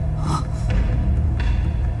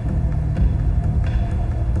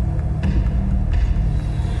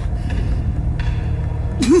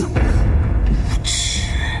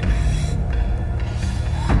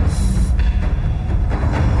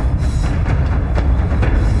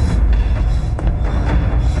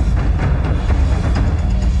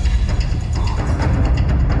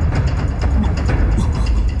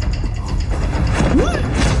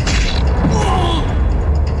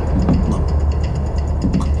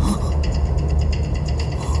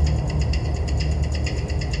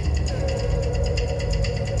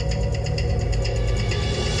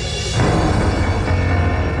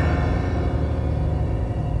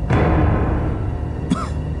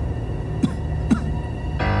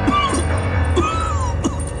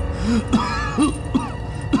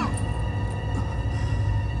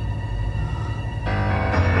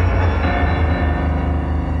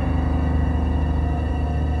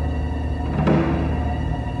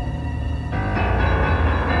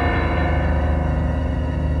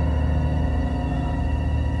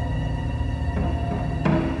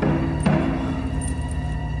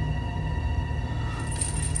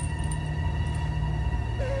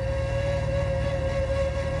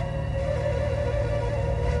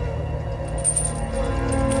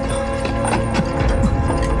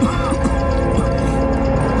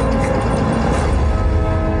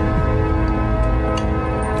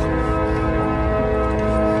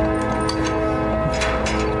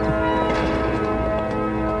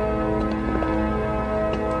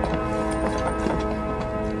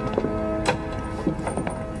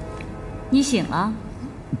你醒了？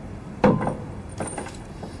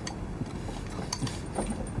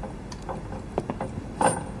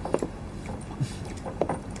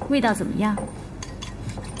味道怎么样？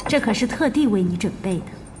这可是特地为你准备的。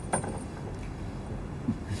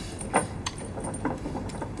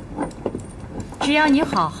只要你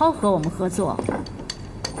好好和我们合作，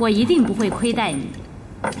我一定不会亏待你。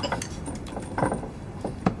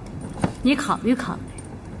你考虑考虑。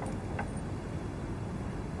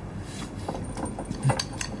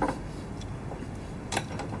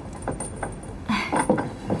哎，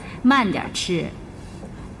慢点吃，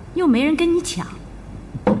又没人跟你抢。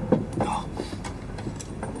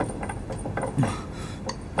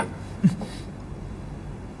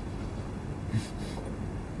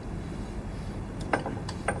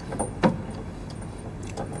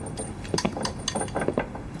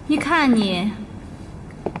你看你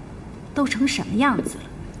都成什么样子了，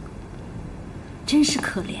真是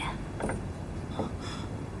可怜。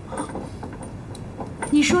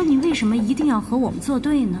你说你为什么一定要和我们作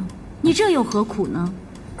对呢？你这又何苦呢？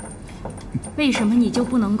为什么你就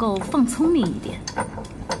不能够放聪明一点？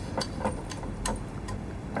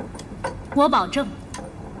我保证，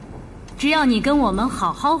只要你跟我们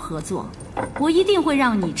好好合作，我一定会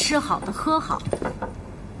让你吃好的喝好的，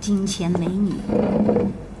金钱美女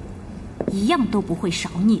一样都不会少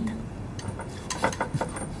你的。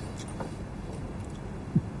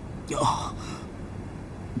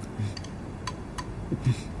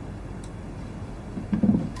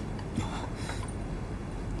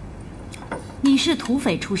你是土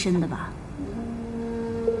匪出身的吧？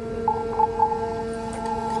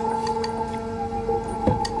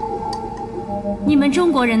你们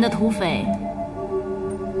中国人的土匪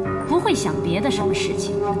不会想别的什么事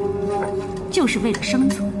情，就是为了生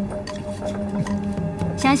存。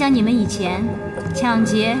想想你们以前抢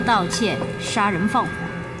劫、盗窃、杀人放火，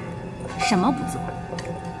什么不做？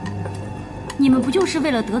你们不就是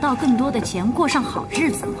为了得到更多的钱，过上好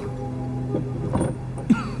日子吗？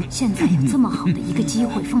现在有这么好的一个机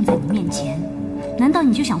会放在你面前，难道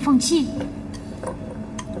你就想放弃？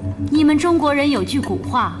你们中国人有句古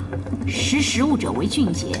话，识时务者为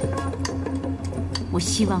俊杰。我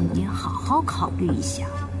希望你好好考虑一下。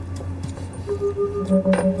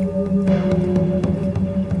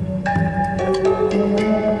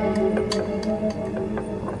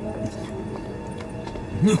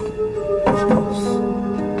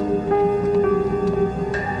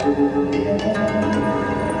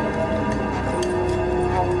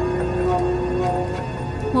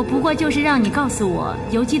我不过就是让你告诉我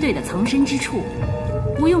游击队的藏身之处，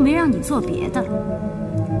我又没让你做别的。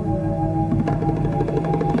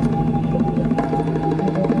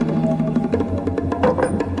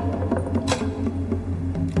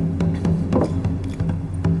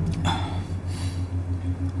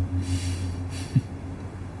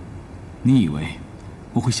你以为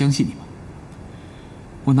我会相信你吗？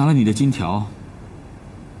我拿了你的金条，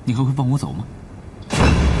你还会放我走吗？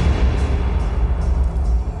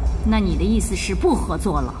那你的意思是不合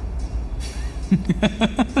作了？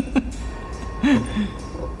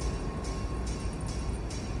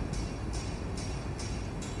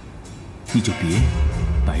你就别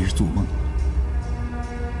白日做梦了，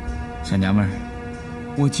小娘们儿，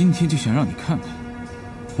我今天就想让你看看，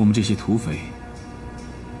我们这些土匪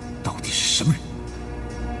到底是什么人。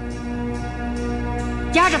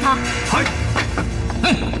压着他！嗨！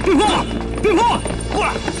哎，别慌了，别慌了，过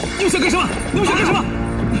来！你们想干什么？你们想干什么？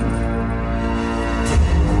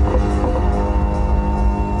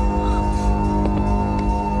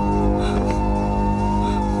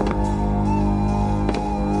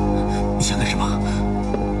你想干什么？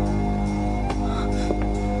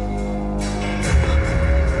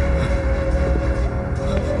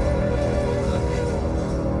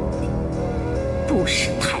不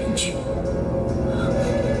识抬举！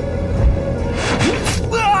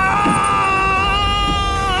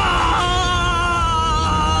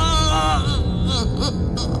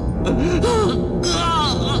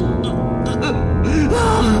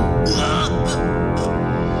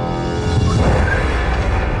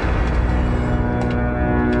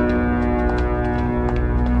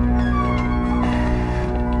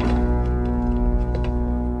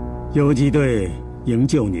游击队营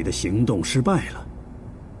救你的行动失败了，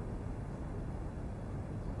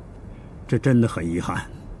这真的很遗憾。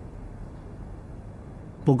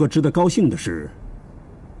不过值得高兴的是，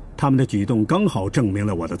他们的举动刚好证明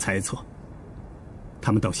了我的猜测。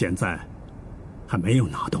他们到现在还没有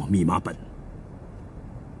拿到密码本，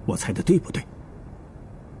我猜的对不对？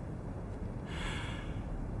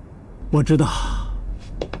我知道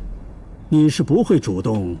你是不会主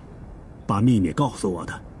动把秘密告诉我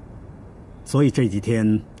的，所以这几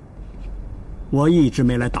天我一直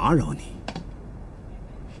没来打扰你。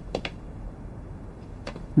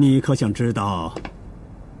你可想知道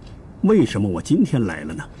为什么我今天来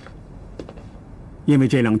了呢？因为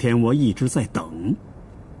这2天我一直在等，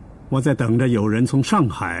我在等着有人从上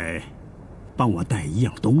海帮我带一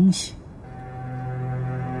样东西。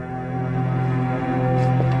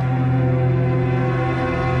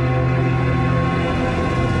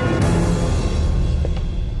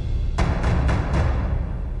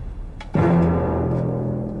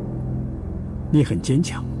你很坚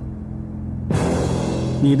强，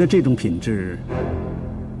你的这种品质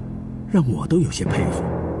让我都有些佩服。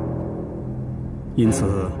因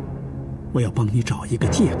此，我要帮你找一个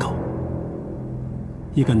借口，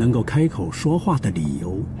一个能够开口说话的理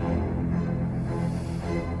由。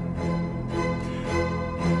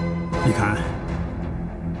你看，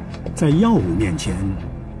在药物面前，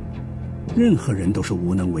任何人都是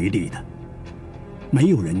无能为力的，没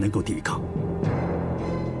有人能够抵抗，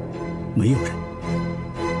没有人。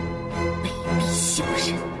卑鄙小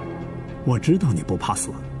人！我知道你不怕死，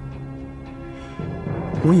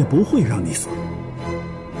我也不会让你死。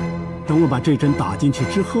等我把这针打进去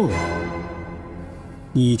之后，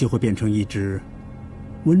你就会变成一只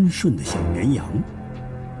温顺的小绵羊。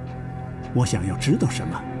我想要知道什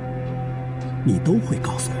么，你都会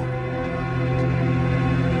告诉我。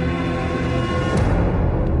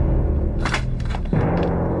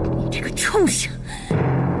你这个畜生！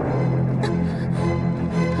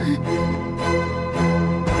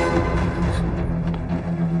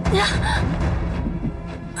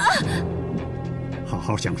好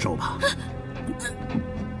好享受吧。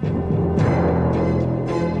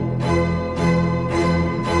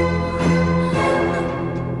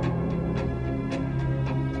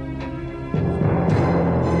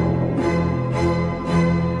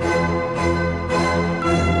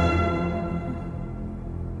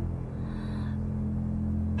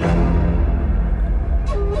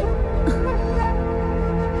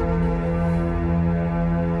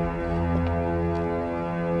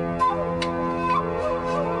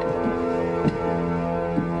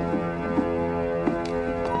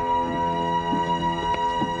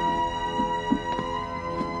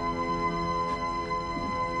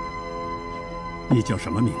你叫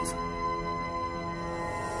什么名字？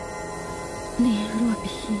林若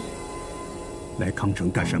萍。来康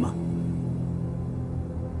城干什么？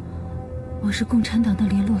我是共产党的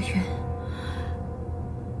联络员，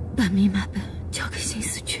把密码本交给新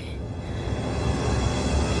四军。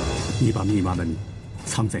你把密码本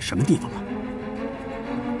藏在什么地方了？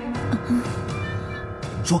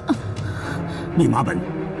说，密码本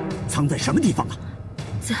藏在什么地方了？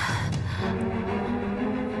在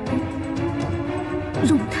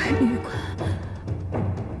荣泰旅馆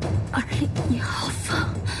201号房。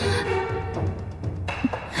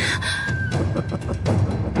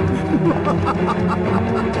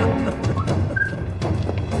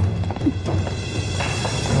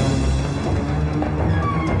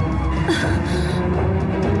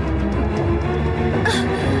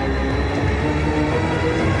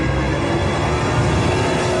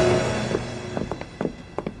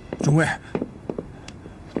中尉，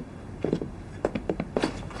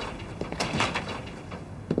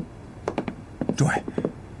中尉，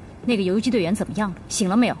那个游击队员怎么样了？醒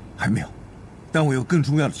了没有？还没有，但我有更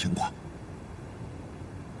重要的情况。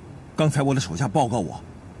刚才我的手下报告我，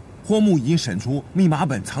荒木已经审出密码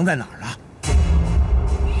本藏在哪儿了。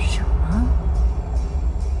什么？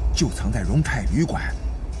就藏在荣泰旅馆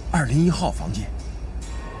201号房间。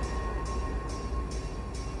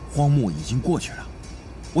荒木已经过去了，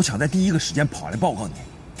我想在第一个时间跑来报告你。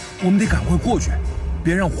我们得赶快过去，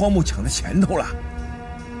别让荒木抢在前头了。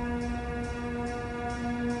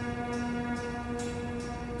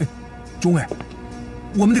哎，中尉，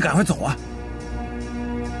我们得赶快走啊！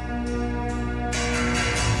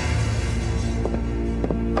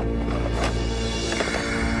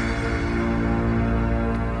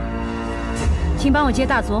请帮我接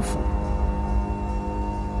大佐府，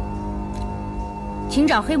请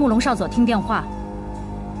找黑木龙少佐听电话。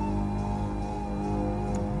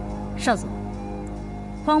少佐，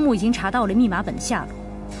荒木已经查到了密码本的下落，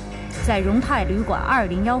在荣泰旅馆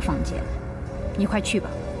201房间，你快去吧。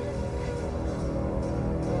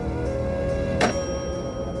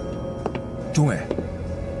中尉，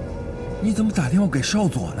你怎么打电话给少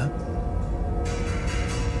佐呢？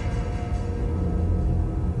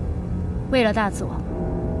为了大佐，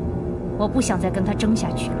我不想再跟他争下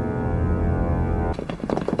去了。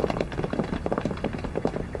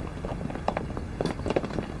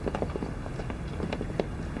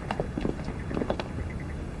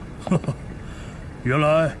哈哈，原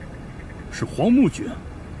来是荒木君，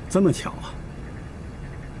这么巧啊！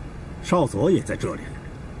少佐也在这里。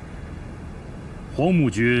荒木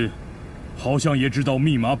君好像也知道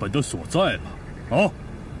密码本的所在了，啊？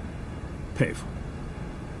佩服。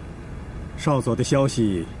少佐的消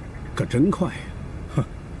息可真快呀！哼，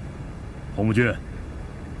黄木君，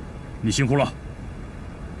你辛苦了。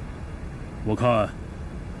我看，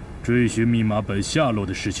追寻密码本下落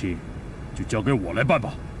的事情，就交给我来办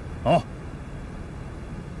吧，啊？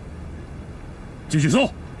继续搜。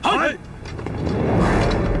嗨！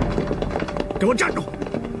给我站住！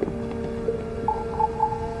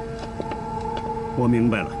我明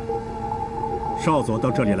白了，少佐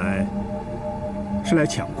到这里来是来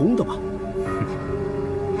抢功的吧？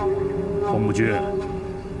黄木君，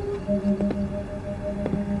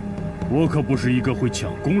我可不是一个会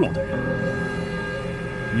抢功劳的人。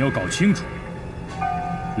你要搞清楚，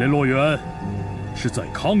联络员是在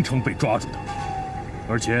康城被抓住的，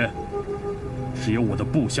而且是由我的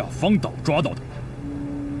部下方岛抓到的。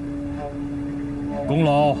功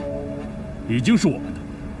劳已经是我们的，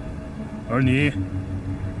而你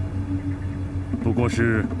不过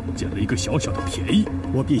是捡了一个小小的便宜。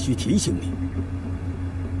我必须提醒你，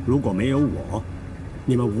如果没有我，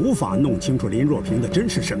你们无法弄清楚林若萍的真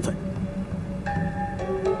实身份。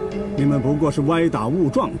你们不过是歪打误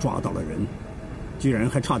撞抓到了人，居然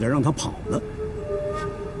还差点让他跑了。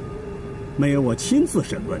没有我亲自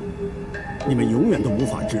审问，你们永远都无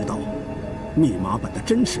法知道密码本的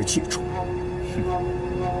真实去处。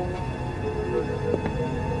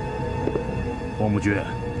黄木君，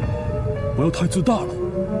不要太自大了。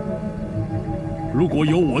如果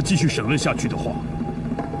由我继续审问下去的话，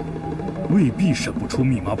未必审不出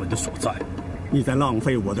密码本的所在。你在浪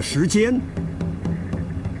费我的时间。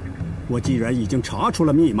我既然已经查出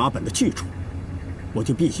了密码本的去处，我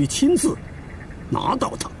就必须亲自拿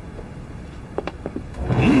到它。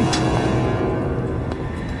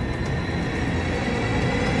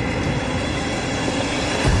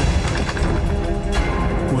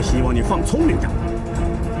我希望你放聪明点。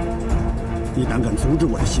你胆敢阻止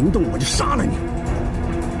我的行动，我就杀了你！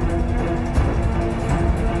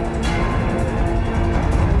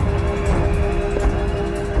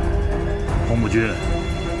黄木君，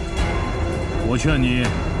我劝你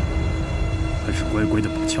还是乖乖的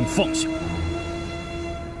把枪放下。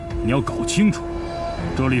你要搞清楚，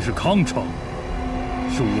这里是康城，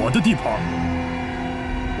是我的地盘。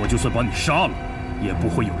我就算把你杀了，也不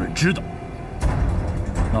会有人知道。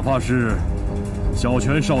哪怕是小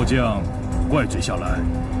泉少将怪罪下来，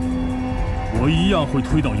我一样会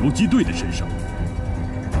推到游击队的身上。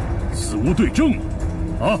死无对证嘛，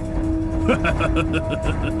啊！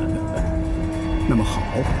那么好，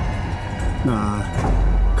那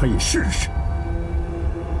可以试试。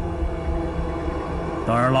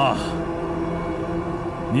当然了，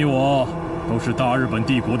你我都是大日本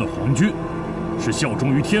帝国的皇军，是效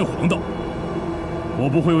忠于天皇的。我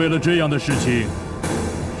不会为了这样的事情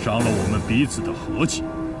伤了我们彼此的和气。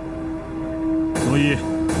所以，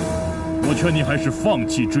我劝你还是放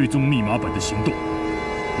弃追踪密码本的行动，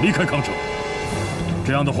离开康城。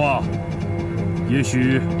这样的话，也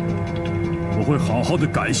许我会好好的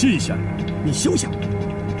感谢一下你。你休想！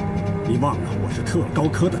你忘了我是特高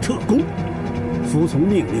科的特工，服从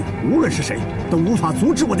命令，无论是谁都无法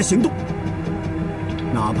阻止我的行动，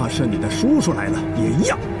哪怕是你的叔叔来了也一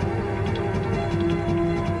样。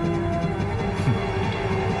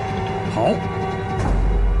好。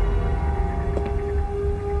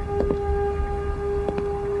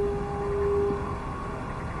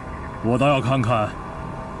我倒要看看，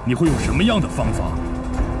你会用什么样的方法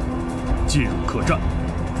进入客栈。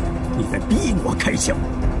你在逼我开枪。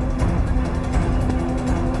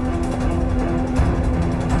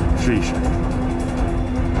试一试，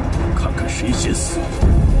看看谁先死。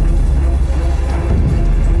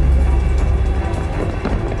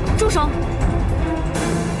住手！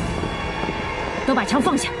都把枪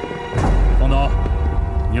放下。方导，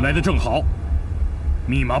你来的正好，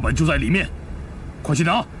密码本就在里面，快去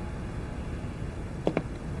拿。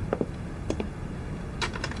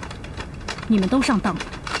你们都上当了，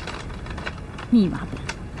密码本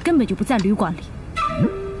根本就不在旅馆里。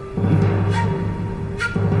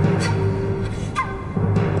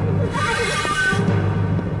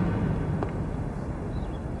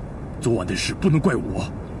昨晚的事不能怪我，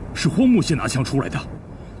是荒木先拿枪出来的，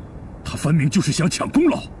他分明就是想抢功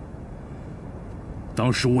劳。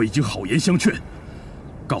当时我已经好言相劝，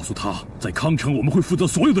告诉他在康城我们会负责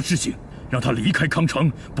所有的事情，让他离开康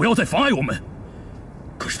城，不要再妨碍我们。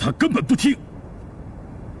可是他根本不听。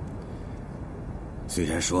虽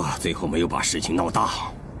然说最后没有把事情闹大，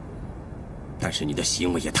但是你的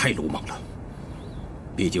行为也太鲁莽了。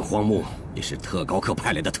毕竟荒木也是特高课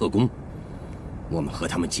派来的特工，我们和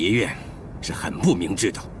他们结怨是很不明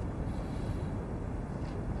智的。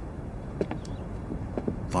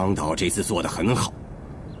方导这次做得很好，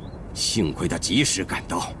幸亏他及时赶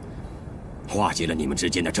到，化解了你们之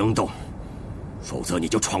间的争斗，否则你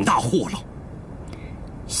就闯大祸了。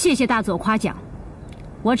谢谢大佐夸奖，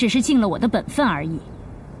我只是尽了我的本分而已。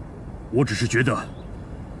我只是觉得，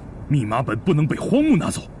密码本不能被荒木拿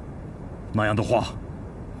走，那样的话，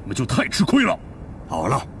我们就太吃亏了。好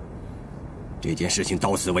了，这件事情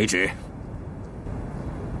到此为止。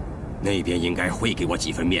那边应该会给我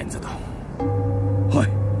几分面子的。嗨，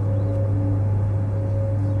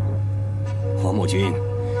荒木君，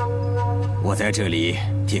我在这里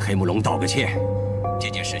替黑木龙道个歉。这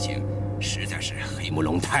件事情实在是黑木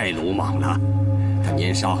龙太鲁莽了，他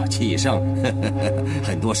年少气盛，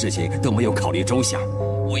很多事情都没有考虑周详，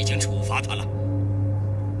我已经处罚他了。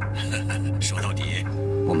说到底，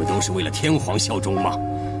我们都是为了天皇效忠嘛，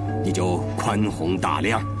你就宽宏大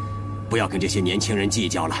量，不要跟这些年轻人计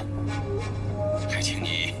较了。还请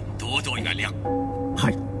你多多原谅。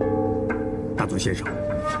嗨，大佐先生，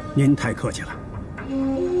您太客气了。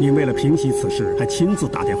您为了平息此事，还亲自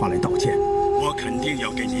打电话来道歉，我肯定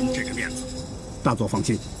要给您这个面子。大佐放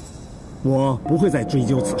心，我不会再追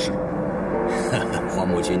究此事。荒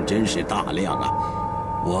木君真是大量啊，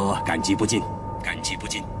我感激不尽，感激不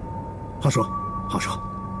尽。好说，好说，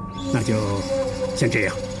那就先这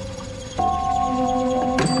样。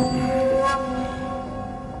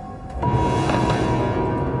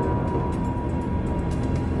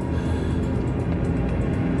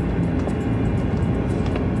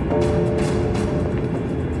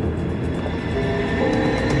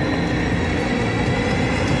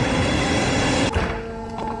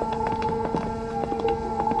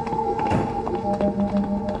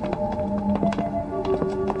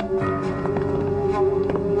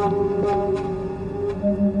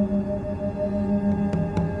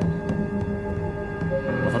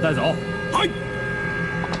带走！嗨！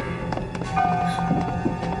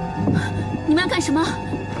你们要干什么？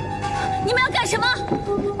你们要干什么？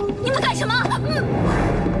你们干什么？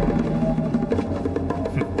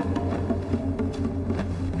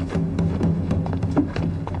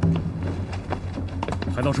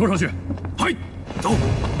抬到车上去！嗨，走！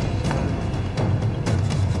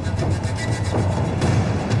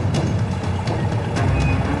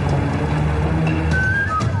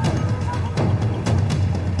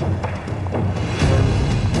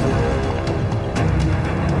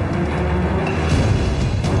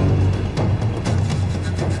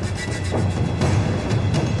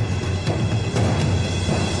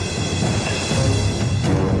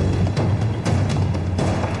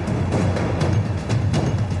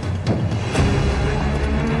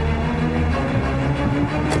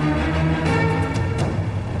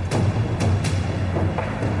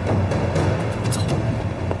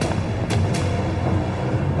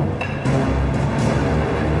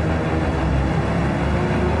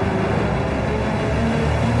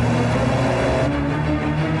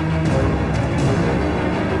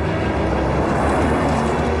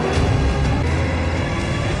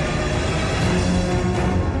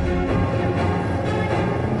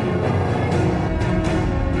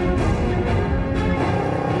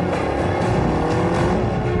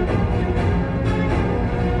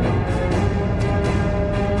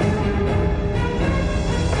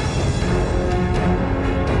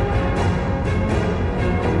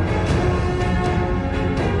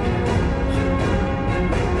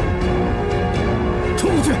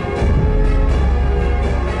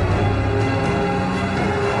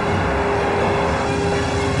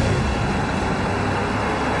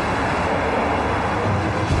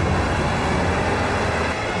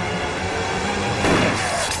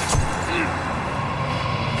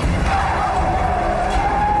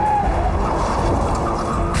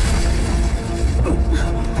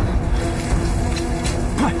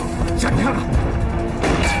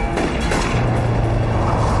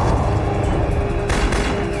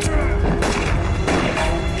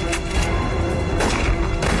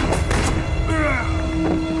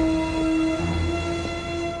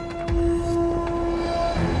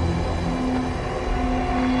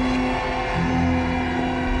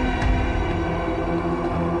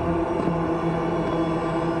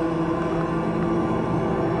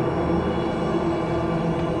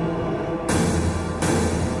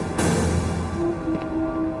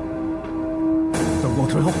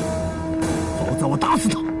退后，否则我打死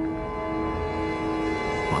他！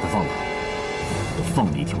把他放了，我放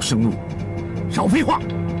你一条生路。少废话，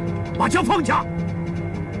把枪放下！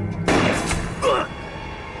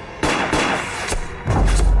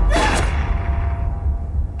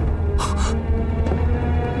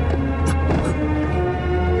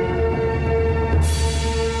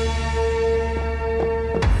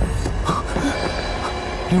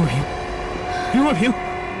刘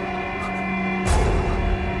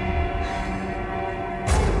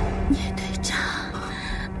聂队长，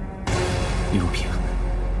林若萍，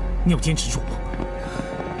你要坚持住！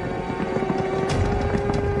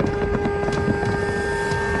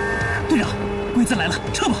队长，鬼子来了，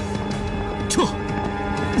撤吧！撤！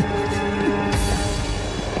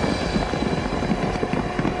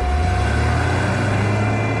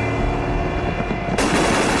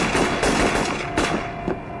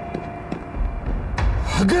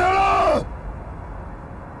给了！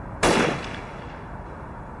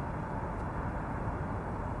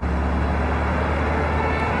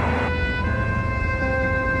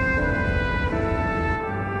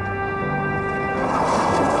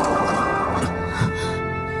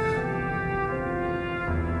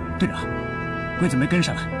队长，鬼子没跟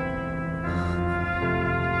上来。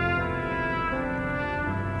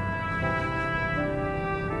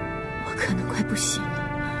我可能快不行了。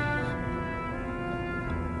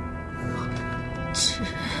吃，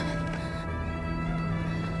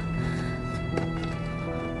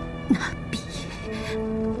拿笔。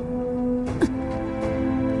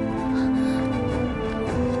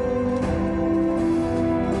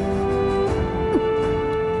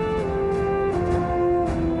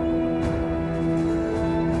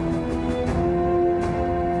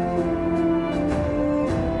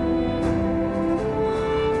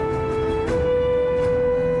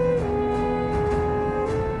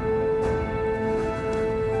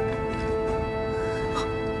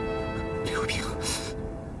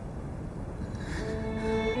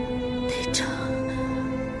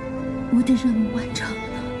我的任务完成了，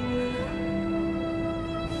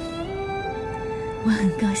我很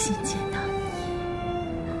高兴见你。